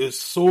 There's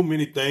so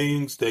many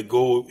things that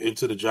go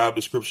into the job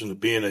description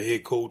of being a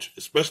head coach,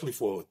 especially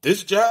for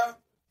this job.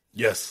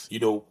 Yes.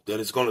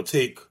 That it's going to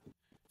take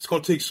it's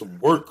going to take some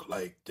work.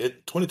 Like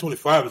that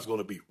 2025 is going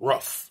to be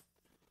rough.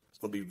 It's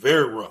going to be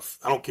very rough.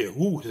 I don't care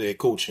who they're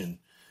coaching.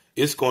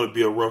 It's going to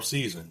be a rough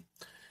season.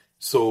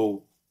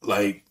 So,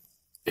 like,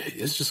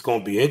 it's just going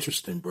to be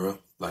interesting, bro.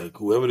 Like,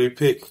 whoever they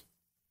pick,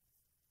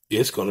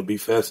 it's going to be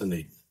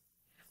fascinating.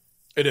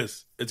 It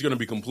is. It's going to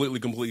be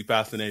completely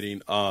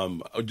fascinating.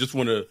 I just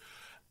want to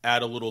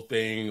add a little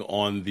thing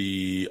on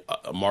the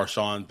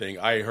Marshawn thing.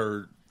 I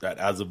heard that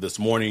as of this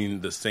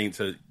morning, the Saints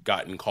had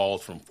gotten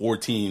calls from 4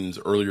 teams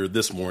earlier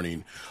this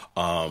morning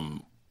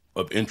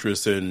of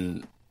interest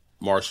in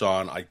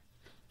Marshawn.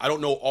 I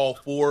don't know all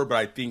 4, but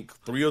I think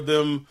 3 of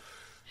them,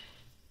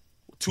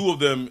 2 of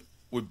them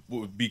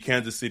would be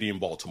Kansas City and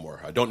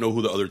Baltimore. I don't know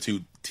who the other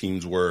 2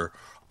 teams were.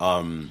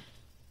 So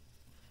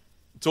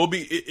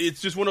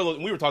it's just one of those,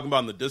 we were talking about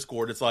in the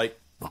Discord. It's like,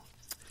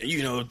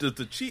 you know,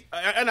 the Chiefs,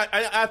 and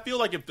I feel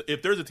like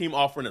if there's a team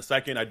offering a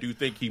second, I do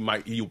think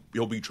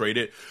he'll be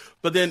traded.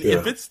 But then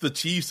if it's the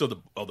Chiefs or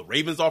the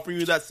Ravens offering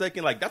you that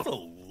second, like that's a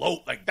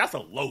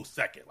low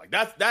second. Like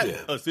that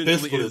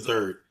essentially is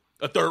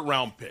a third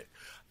round pick.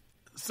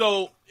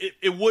 So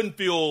it wouldn't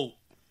feel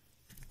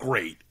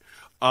great.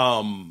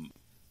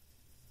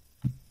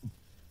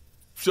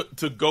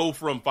 To go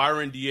from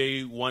firing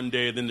DA one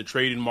day, then to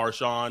trading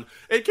Marshawn.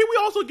 And can we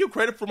also give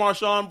credit for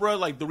Marshawn, bro?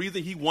 Like, the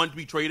reason he wanted to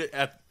be traded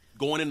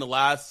going into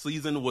last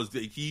season was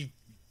that he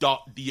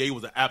thought DA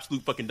was an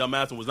absolute fucking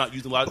dumbass and was not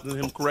utilizing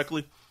him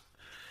correctly.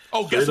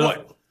 Oh, guess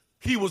what?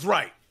 He was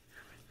right.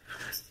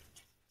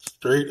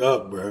 Straight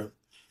up, bro.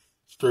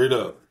 Straight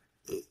up.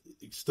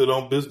 He stood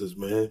on business,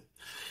 man.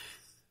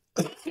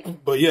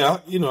 But yeah,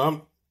 you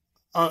know,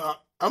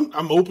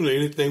 I'm open to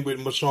anything with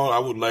Marshawn. I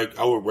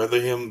would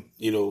rather him,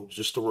 you know,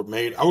 just to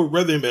remain. I would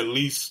rather him at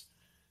least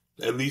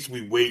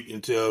we wait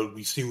until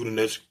we see who the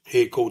next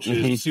head coach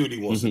is and see what he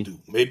wants to do.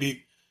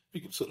 Maybe we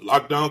can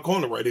lock down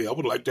corner right here. I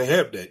would like to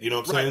have that. You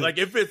know what I'm saying? Like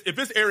if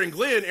it's Aaron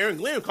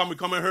Glenn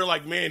coming here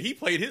like, man, he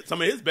played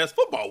some of his best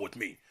football with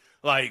me.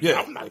 Like, yeah.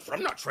 I'm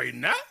not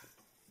trading that.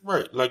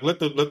 Right. Like let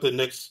the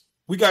next.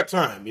 We got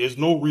time. There's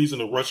no reason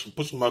to rush and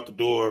push him out the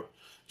door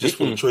just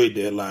for the trade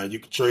deadline. You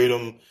could trade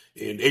him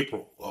in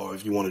April, or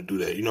if you want to do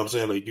that. You know what I'm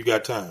saying? Like, you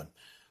got time.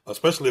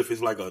 Especially if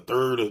it's like a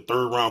third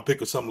round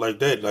pick or something like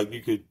that. Like,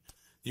 you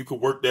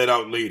could work that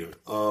out later.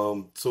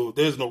 So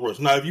there's no rush.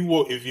 Now,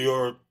 if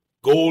your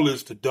goal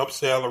is to dump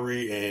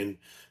salary and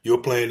your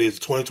plan is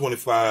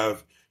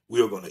 2025,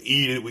 we are going to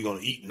eat it. We're going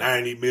to eat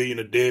 $90 million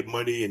of dead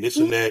money and this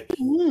and that,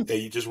 and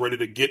you're just ready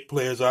to get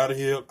players out of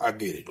here, I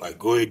get it. Like,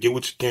 go ahead, get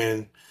what you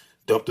can.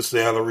 Dump the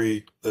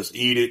salary, let's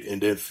eat it,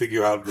 and then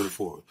figure out going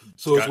forward.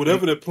 So it's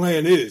whatever the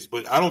plan is.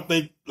 But I don't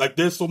think, like,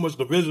 there's so much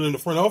division in the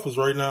front office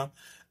right now.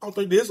 I don't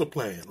think there's a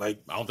plan.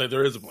 Like, I don't think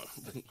there is a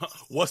plan.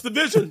 What's the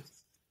vision?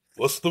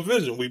 What's the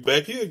vision? We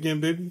back here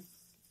again, baby.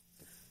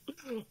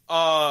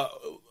 I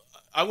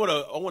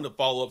want to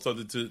follow up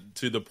something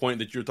to the point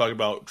that you're talking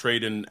about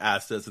trading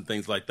assets and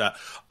things like that.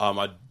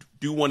 I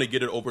do want to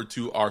get it over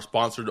to our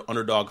sponsor,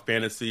 Underdog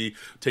Fantasy.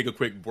 Take a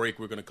quick break.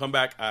 We're going to come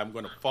back. I'm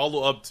going to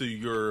follow up to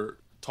your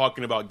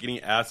talking about getting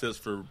assets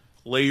for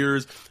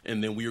players,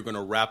 and then we are going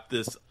to wrap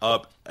this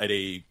up at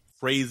a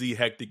crazy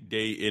hectic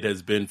day it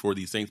has been for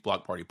the Saints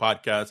Block Party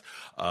podcast.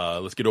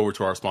 Let's get over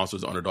to our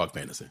sponsors, Underdog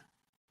Fantasy.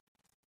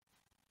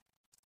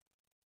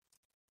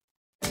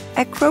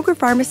 At Kroger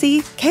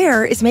Pharmacy,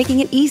 CARE is making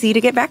it easy to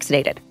get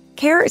vaccinated.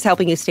 CARE is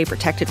helping you stay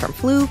protected from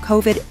flu,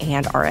 COVID,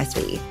 and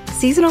RSV.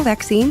 Seasonal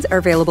vaccines are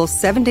available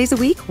 7 days a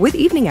week with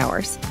evening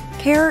hours.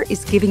 CARE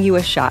is giving you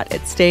a shot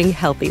at staying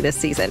healthy this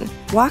season.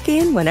 Walk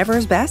in whenever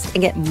is best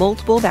and get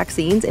multiple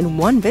vaccines in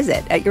one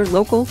visit at your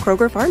local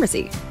Kroger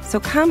pharmacy. So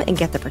come and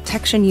get the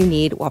protection you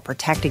need while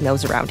protecting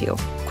those around you.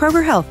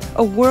 Kroger Health,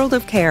 a world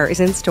of care,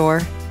 is in store.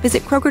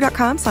 Visit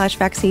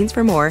Kroger.com/vaccines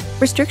for more.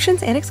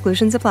 Restrictions and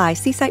exclusions apply.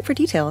 See site for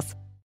details.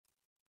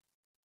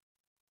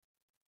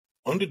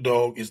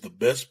 Underdog is the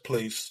best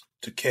place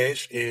to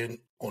cash in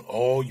on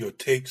all your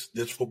takes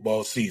this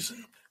football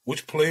season.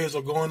 Which players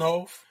are going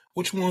off?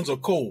 Which ones are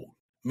cold?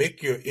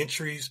 Make your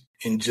entries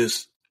in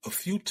just a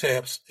few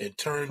taps and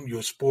turn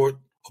your sport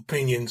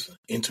opinions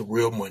into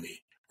real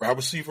money. Wide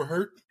receiver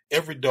hurt?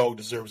 Every dog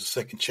deserves a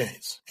second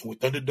chance. And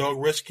with Underdog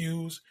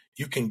Rescues,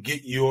 you can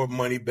get your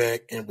money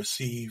back and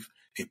receive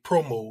a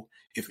promo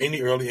if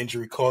any early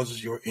injury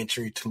causes your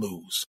entry to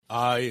lose.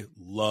 I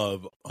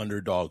love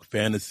Underdog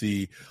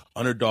Fantasy.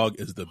 Underdog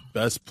is the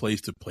best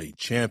place to play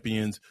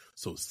champions.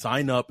 So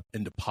sign up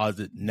and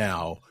deposit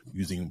now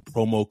using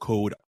promo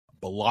code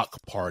Block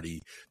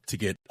Party to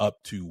get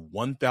up to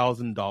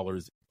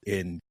 $1,000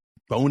 in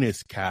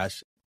bonus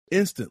cash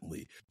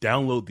instantly.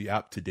 Download the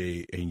app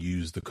today and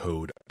use the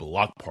code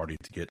Block Party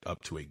to get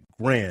up to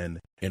 $1,000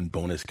 in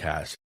bonus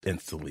cash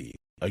instantly.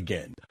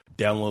 Again,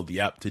 download the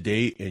app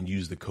today and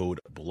use the code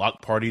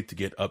Block Party to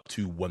get up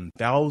to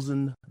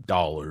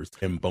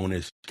 $1,000 in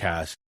bonus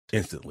cash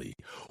instantly.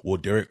 Will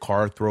Derek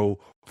Carr throw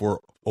for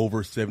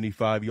over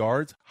 75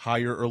 yards,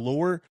 higher or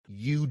lower?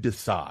 You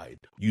decide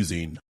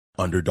using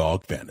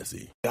Underdog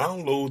Fantasy.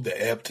 Download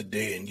the app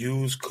today and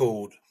use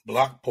code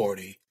Block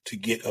Party to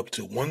get up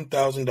to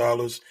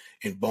 $1,000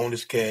 in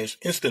bonus cash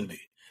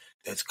instantly.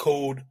 That's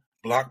code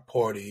Block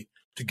Party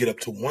to get up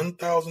to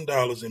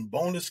 $1,000 in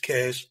bonus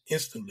cash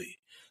instantly.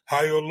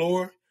 Higher or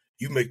lower,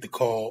 you make the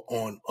call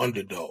on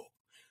Underdog.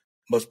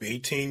 Must be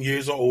 18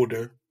 years or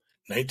older,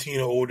 19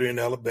 or older in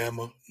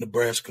Alabama,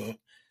 Nebraska,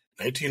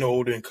 19 or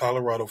older in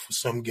Colorado for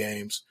some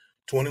games,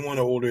 21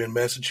 or older in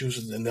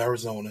Massachusetts and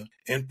Arizona,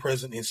 and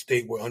present in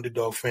state where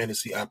Underdog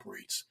Fantasy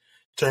operates.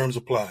 Terms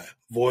apply.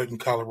 Void in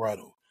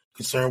Colorado.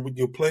 Concerned with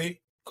your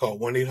play? Call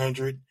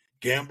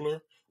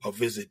 1-800-GAMBLER or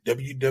visit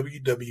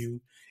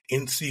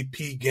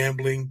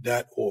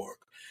www.ncpgambling.org.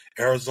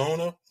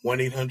 Arizona,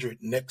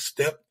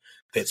 1-800-NEXT-STEP.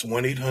 That's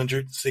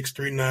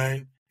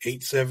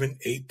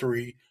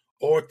 1-800-639-8783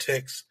 or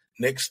text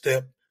Next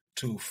Step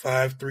to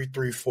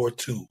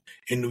 53342.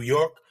 In New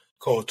York,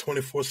 call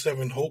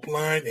 24/7 Hope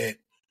line at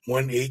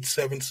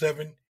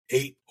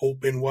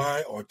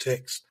 1-877-8-HOPE-NY or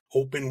text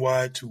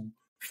HOPE-NY to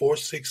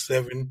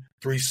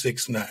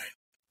 467-369.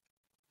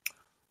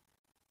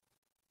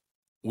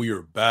 We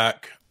are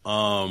back.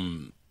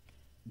 One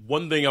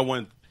thing I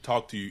want to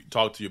talk to you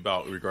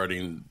about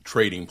regarding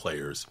trading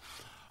players.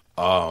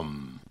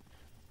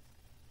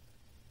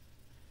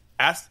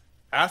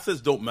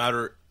 Assets don't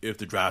matter if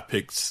the draft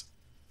picks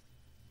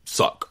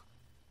suck.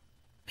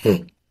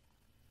 Let's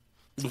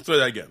say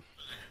that again.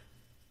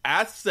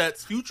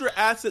 Future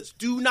assets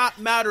do not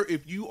matter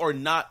if you are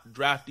not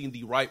drafting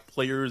the right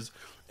players,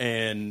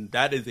 and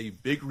that is a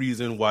big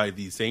reason why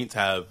the Saints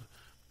are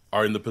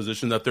in the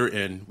position that they're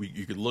in.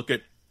 You could look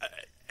at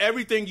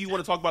everything you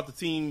want to talk about the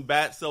team,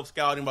 bad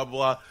self-scouting, blah,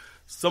 blah, blah.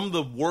 Some of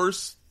the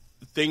worst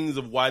things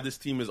of why this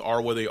team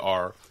are where they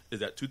are is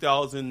that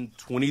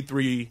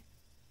 2023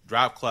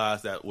 draft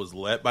class that was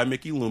led by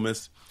Mickey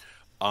Loomis,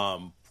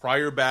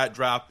 prior bad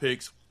draft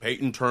picks,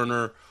 Peyton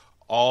Turner,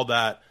 all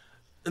that.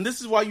 And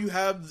this is why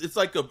it's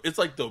like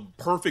the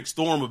perfect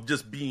storm of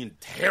just being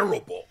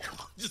terrible,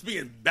 just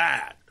being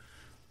bad.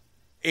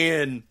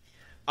 And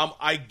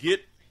I get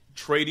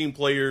trading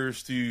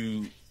players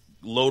to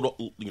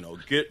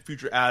get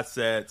future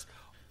assets,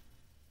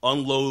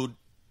 unload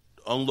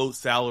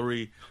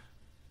salary.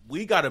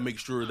 We got to make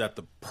sure that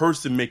the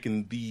person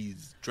making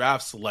these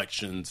draft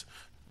selections,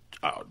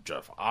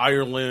 Jeff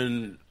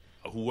Ireland,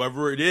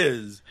 whoever it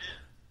is,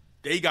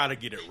 they got to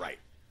get it right.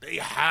 They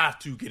have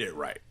to get it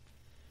right.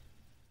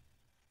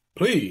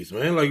 Please,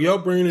 man, like y'all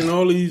bringing in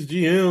all these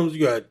GMs. You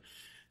got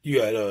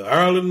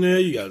Ireland there.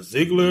 You got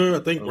Ziegler. I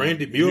think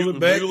Randy Mueller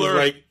back.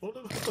 Like,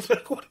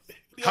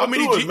 how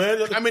many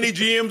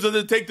GMs does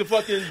it take to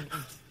fucking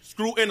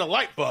screw in a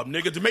light bulb,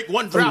 nigga, to make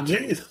one draft?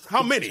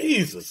 How many?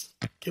 Jesus,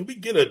 can we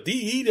get a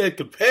DE that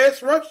could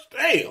pass rush?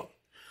 Damn,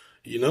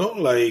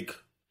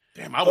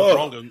 Damn, I was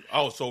wrong.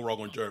 I was so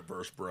wrong on Jared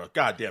Verse, bro.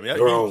 God damn it,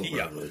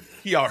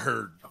 he out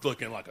here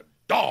looking like a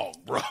dog,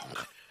 bro.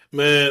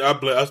 Man, I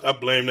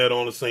blame that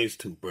on the Saints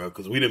too, bro,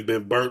 because we done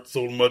been burnt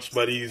so much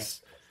by these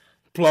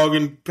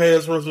plugging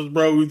pass rushers,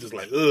 bro. We just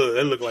like,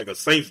 that look like a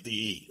Saints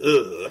DE.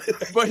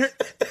 But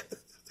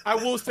I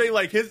will say,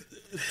 like,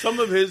 some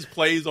of his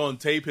plays on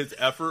tape, his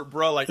effort,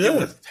 bro, like, it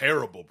was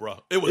terrible,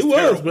 bro. It was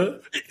terrible.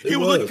 Man. He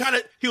was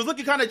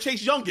looking kind of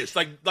Chase Youngish,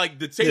 like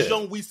the Chase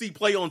Young we see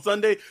play on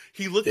Sunday.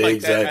 He looked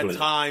like that at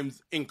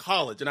times in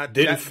college, and I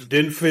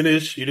didn't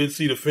finish. You didn't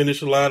see the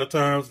finish a lot of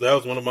times. That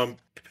was one of my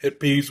pet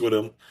peeves with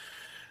him.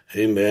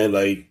 Hey man,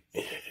 like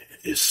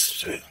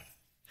it's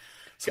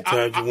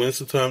sometimes you win,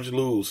 sometimes you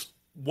lose.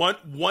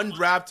 One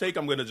draft take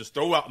I'm gonna just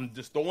throw out. I'm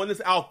just throwing this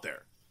out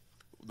there.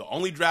 The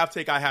only draft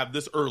take I have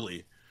this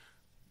early: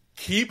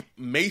 keep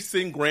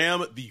Mason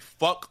Graham the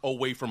fuck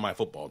away from my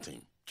football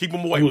team. Keep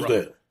him away,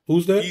 bro.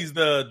 Who's that? He's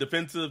the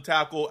defensive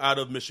tackle out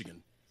of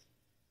Michigan.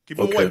 Keep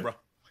him away, bro.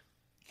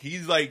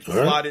 He's like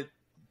slotted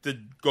to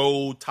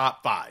go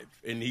top 5,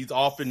 and he's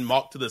often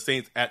mocked to the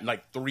Saints at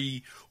like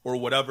 3 or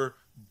whatever.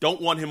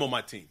 Don't want him on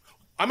my team.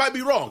 I might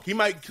be wrong. He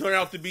might turn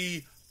out to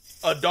be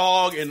a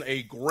dog and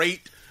a great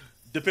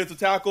defensive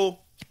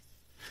tackle.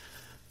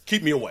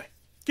 Keep me away.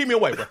 Keep me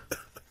away, bro.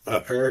 I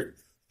heard.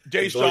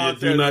 Jay Sean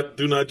said,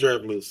 do not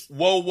draft list.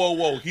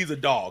 Whoa. He's a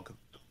dog.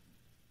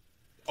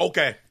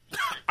 Okay.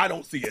 I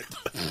don't see it.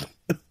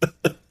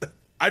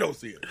 I don't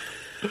see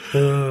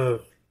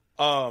it.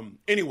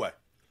 Anyway,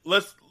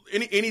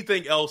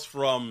 anything else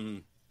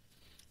from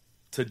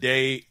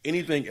today?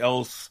 Anything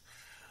else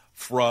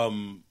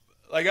from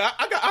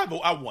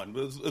I won.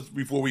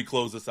 Before we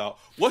close this out,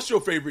 what's your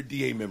favorite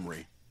DA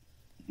memory?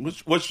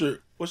 What's your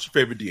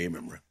favorite DA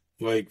memory?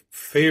 Like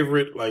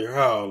favorite, like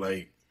how,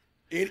 like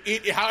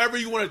however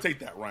you want to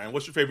take that, Ryan.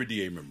 What's your favorite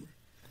DA memory?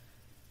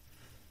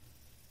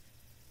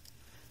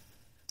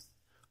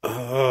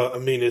 I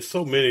mean, there's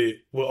so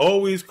many. What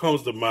always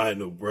comes to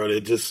mind, though, bro,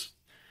 it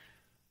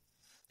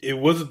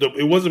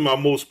wasn't my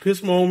most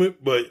pissed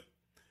moment, but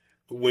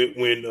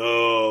when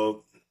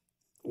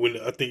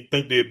I think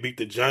they beat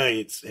the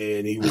Giants,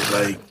 and he was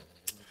like,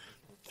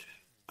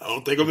 "I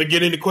don't think I'm gonna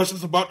get any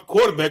questions about the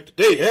quarterback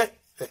today, huh?"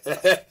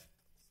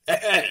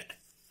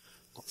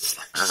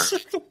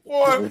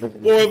 boy,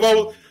 if I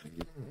was,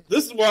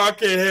 this is why I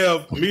can't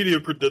have media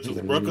credentials,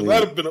 bro, because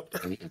I'd have been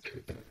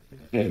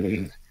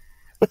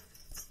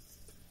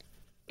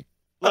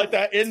like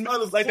that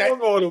inmate, like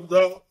that on him,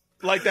 dog.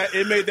 Like that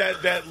inmate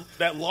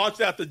that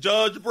launched at the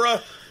judge, bro.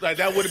 Like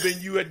that would have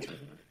been you.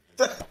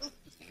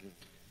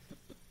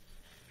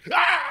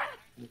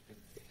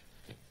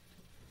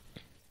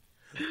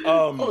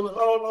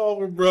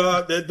 Hold on,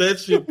 bro. That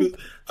shit.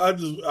 I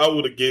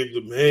would have gave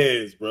them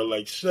hands, bro.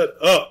 Like,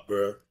 shut up,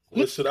 bro.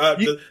 Listen,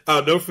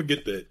 I'll never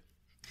forget that.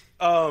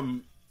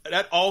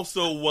 That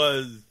also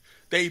was.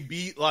 They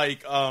beat I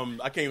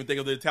can't even think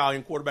of the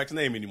Italian quarterback's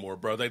name anymore,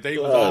 bro. Like they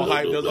was all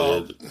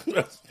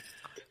hyped.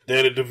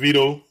 Danny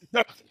DeVito.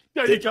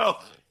 There you go.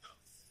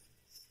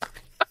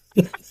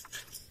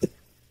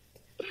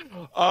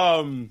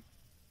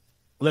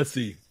 Let's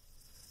see.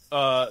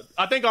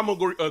 I think I'm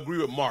gonna agree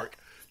with Mark.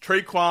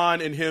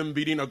 Traquan and him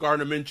beating a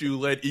Gardner Minshew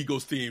led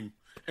Eagles team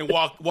and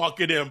walk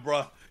it in,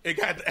 bro. It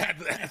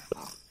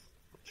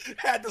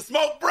had the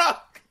smoke, bro.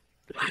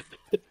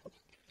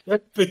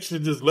 That picture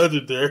is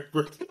legendary,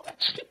 bro.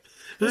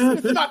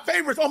 It's my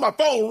favorites on my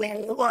phone.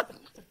 I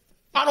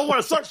don't want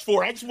to search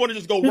for it. I just want to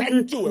just go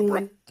right to it,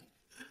 bro.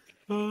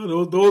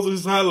 Those are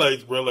his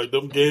highlights, bro. Like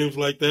them games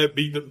like that,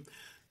 beating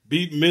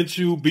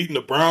Minshew, beating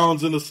the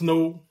Browns in the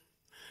snow.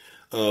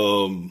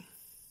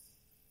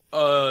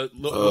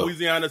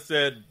 Louisiana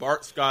said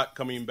Bart Scott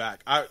coming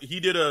back. He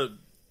did a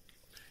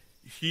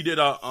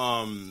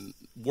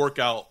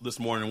workout this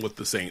morning with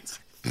the Saints.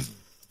 I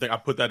think I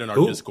put that in our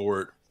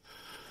Discord.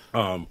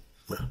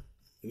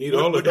 Need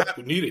all of that.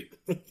 We need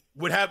it.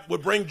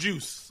 Would bring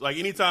juice. Like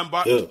anytime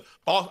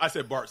I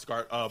said Bart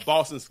Scott.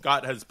 Boston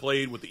Scott has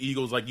played with the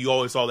Eagles. Like you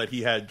always saw that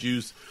he had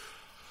juice.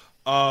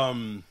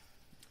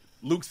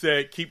 Luke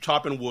said, "Keep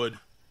chopping wood."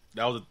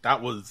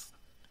 That was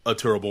a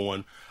terrible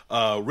one.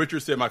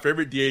 Richard said, "My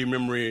favorite DA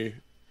memory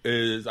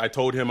is I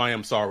told him I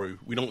am sorry.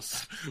 We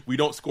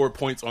don't score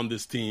points on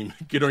this team.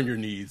 Get on your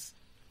knees."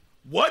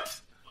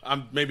 What?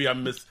 Maybe I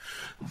missed.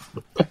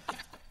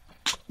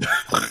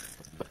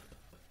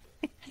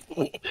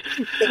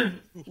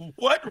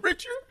 What,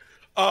 Richard?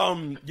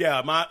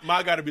 Yeah,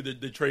 my got to be the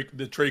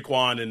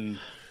Traquan, and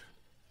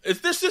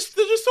there's just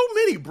so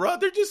many, bro.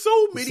 There's just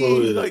so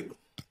many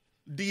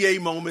DA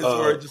moments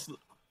where it just.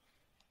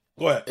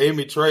 Go ahead.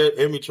 Amy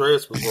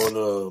Trask was on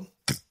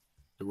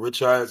the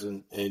Rich Eyes,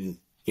 and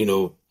you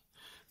know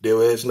they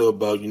were asking her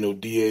about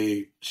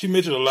DA. She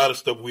mentioned a lot of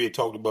stuff we had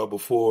talked about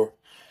before,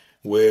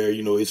 where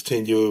his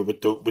tenure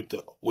with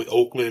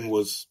Oakland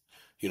was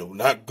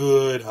not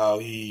good. How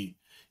he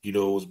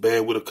was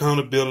bad with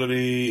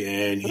accountability,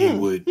 and he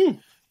would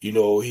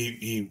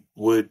he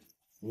would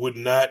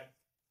not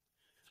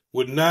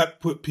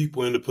put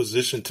people in the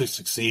position to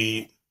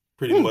succeed.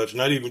 Pretty much,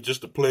 not even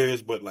just the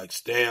players, but like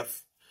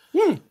staff.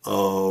 And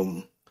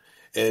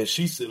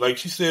she said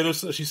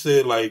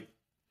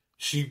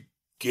she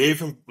gave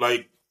him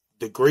like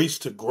the grace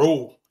to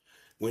grow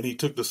when he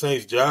took the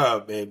Saints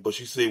job, but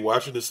she said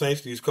watching the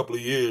Saints these couple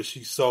of years,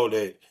 she saw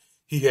that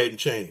he hadn't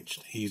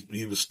changed.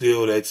 He was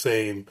still that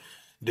same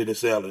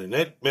Dennis Allen,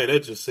 and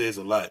that just says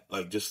a lot.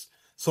 Like just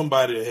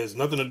somebody that has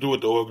nothing to do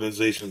with the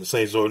organization, the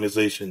Saints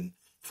organization,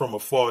 from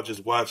afar,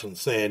 just watching,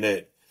 saying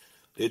that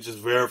it just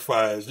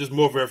verifies, just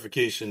more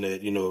verification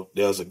that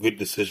that was a good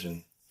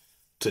decision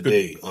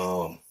today.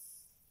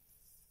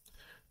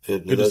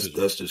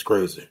 That's just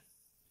crazy.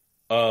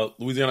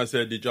 Louisiana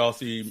said, "Did y'all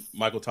see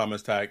Michael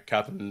Thomas tag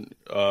Catherine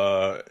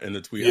in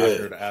the tweet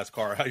after to ask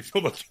Carr how you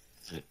feel about?"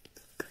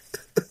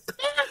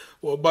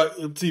 Well, my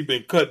T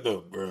been cut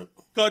up, bro.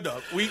 Cut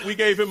up. We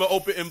gave him an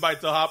open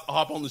invite to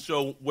hop on the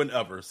show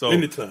whenever. So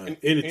anytime.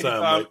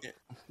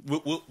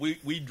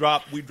 We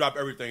drop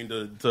everything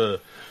to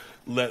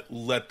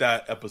let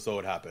that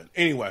episode happen.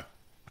 Anyway,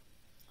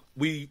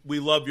 we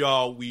love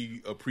y'all.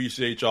 We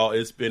appreciate y'all.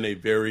 It's been a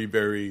very,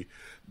 very,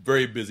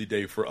 very busy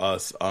day for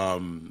us.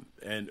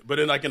 But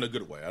in in a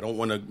good way. I don't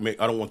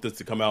want this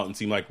to come out and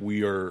seem like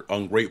we are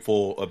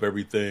ungrateful of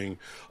everything.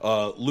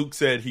 Luke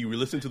said he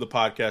listened to the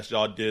podcast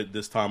y'all did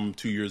this time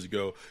 2 years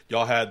ago.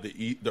 Y'all had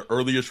the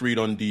earliest read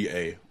on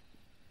DA. It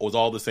was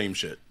all the same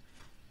shit.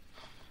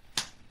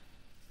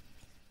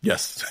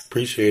 Yes.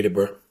 Appreciate it,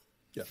 bro.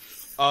 Yeah.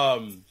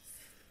 Also,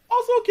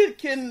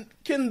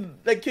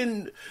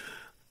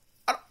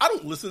 I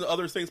don't listen to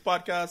other Saints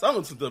podcasts. I don't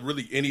listen to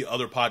really any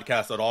other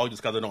podcast at all,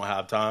 just because I don't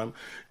have time.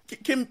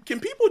 Can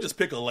people just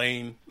pick a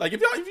lane? Like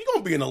if you're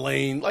gonna be in a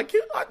lane, like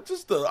I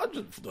just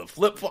the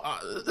flip.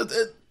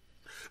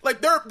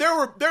 Like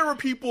there were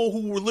people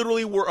who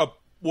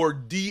were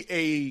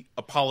DA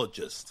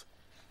apologists.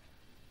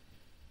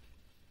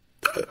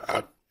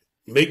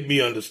 Make me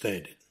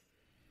understand it.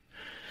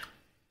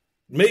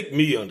 Make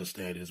me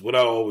understand is what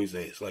I always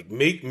ask. Like,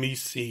 make me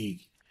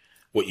see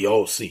what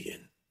y'all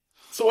seeing,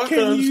 so I can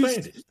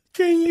understand it.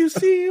 Can you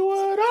see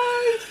what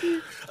I see?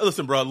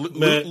 Listen, bro.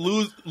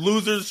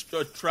 Losers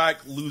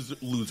attract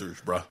losers,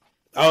 bro.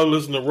 I was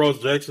listening to Ross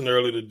Jackson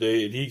earlier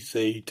today, and he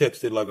said he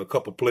texted like a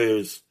couple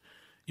players,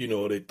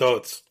 their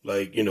thoughts.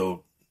 Like, he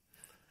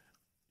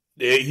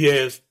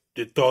has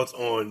their thoughts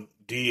on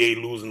DA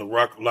losing the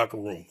locker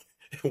room.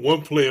 And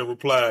one player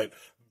replied,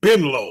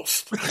 "Been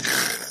lost."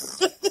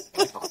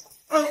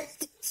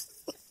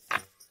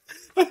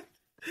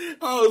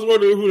 I was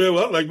wondering who that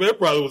was. I'm like, man, that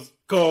probably was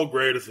Carl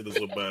Granderson or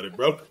somebody,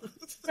 bro.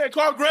 Hey,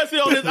 Carl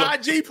Granderson on his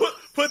IG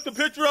put the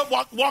picture up,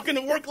 walking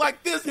to work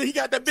like this, and he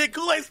got that big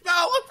Kool-Aid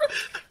smile.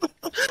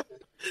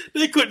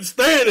 They couldn't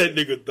stand that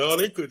nigga, dog.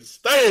 They couldn't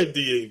stand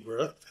DA,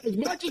 bro. As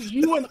much as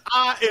you and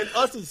I and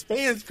us as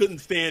fans couldn't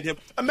stand him,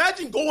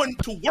 imagine going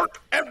to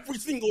work every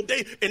single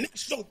day, and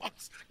that's your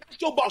boss.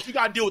 That's your boss you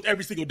got to deal with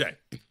every single day.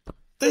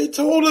 They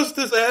told us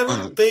this,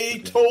 Adam. They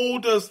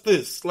told us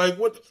this. Like,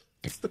 what?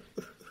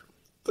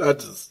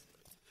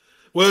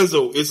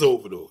 Well, it's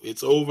over, though.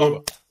 It's over.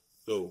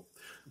 So,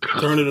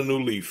 turning a new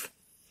leaf.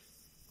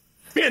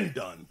 Been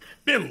done.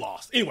 Been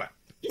lost. Anyway,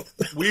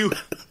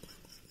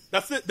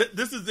 that's it.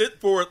 This is it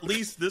for at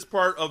least this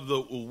part of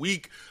the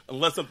week,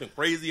 unless something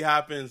crazy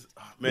happens.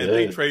 Oh, man, yeah,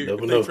 they trade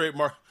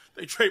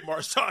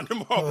Marshawn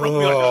tomorrow,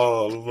 bro.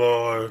 Oh,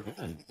 Lord.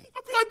 I'll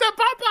be like that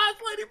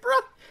Popeyes lady, bro.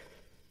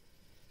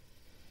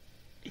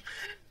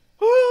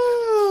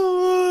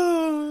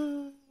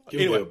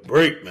 Give me a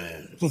break,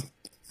 man.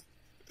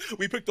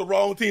 We picked the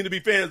wrong team to be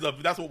fans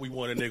of. That's what we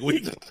wanted,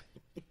 nigga.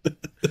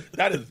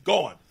 That is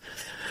gone.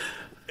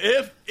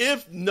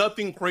 If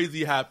nothing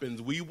crazy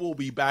happens, we will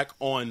be back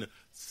on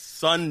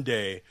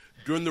Sunday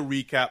during the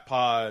recap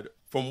pod.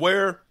 From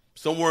where?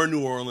 Somewhere in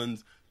New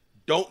Orleans.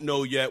 Don't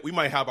know yet. We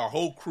might have our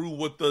whole crew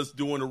with us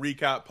doing a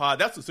recap pod.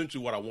 That's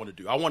essentially what I want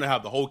to do. I want to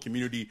have the whole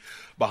community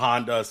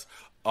behind us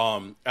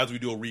as we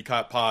do a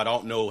recap pod. I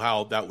don't know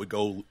how that would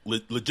go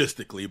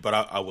logistically, but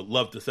I would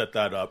love to set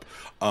that up.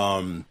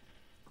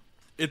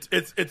 It's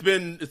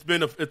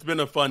been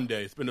a fun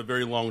day. It's been a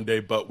very long day,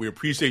 but we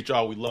appreciate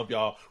y'all. We love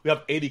y'all. We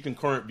have 80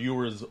 concurrent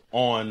viewers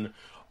on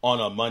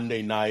a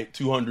Monday night,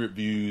 200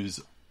 views.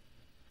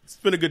 It's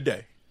been a good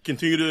day.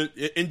 Continue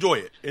to enjoy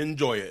it.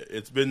 Enjoy it.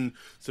 It's been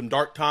some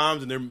dark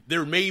times, and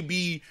there may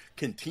be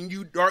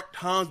continued dark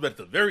times, but at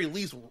the very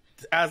least,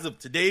 as of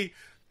today,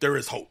 there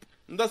is hope.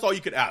 And that's all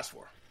you could ask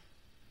for.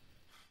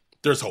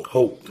 There's hope.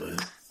 Hope, man.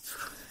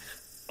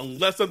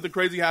 Unless something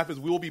crazy happens,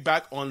 we will be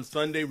back on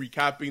Sunday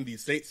recapping the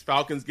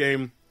Saints-Falcons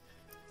game.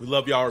 We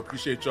love y'all.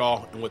 Appreciate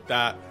y'all. And with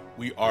that,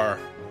 we are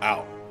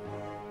out.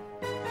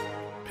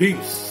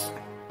 Peace.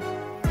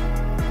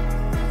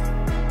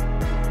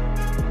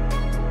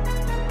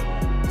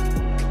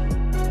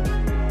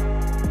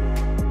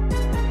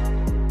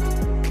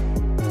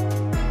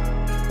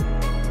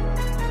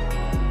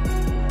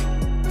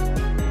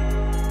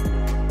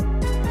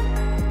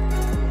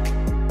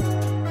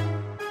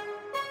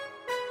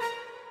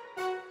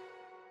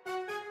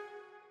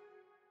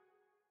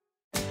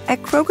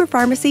 At Kroger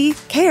Pharmacy,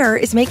 CARE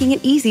is making it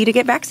easy to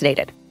get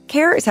vaccinated.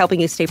 CARE is helping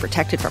you stay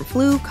protected from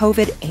flu,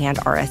 COVID, and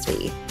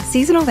RSV.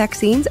 Seasonal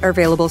vaccines are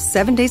available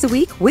 7 days a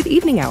week with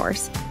evening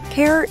hours.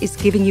 CARE is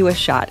giving you a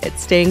shot at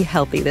staying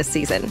healthy this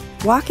season.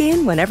 Walk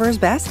in whenever is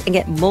best and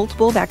get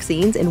multiple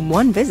vaccines in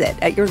one visit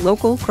at your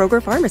local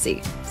Kroger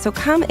Pharmacy. So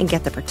come and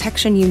get the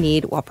protection you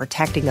need while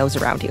protecting those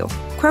around you.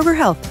 Kroger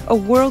Health, a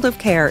world of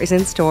care, is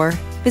in store.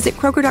 Visit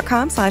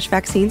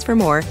Kroger.com/vaccines for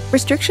more.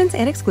 Restrictions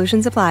and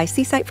exclusions apply.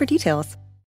 See site for details.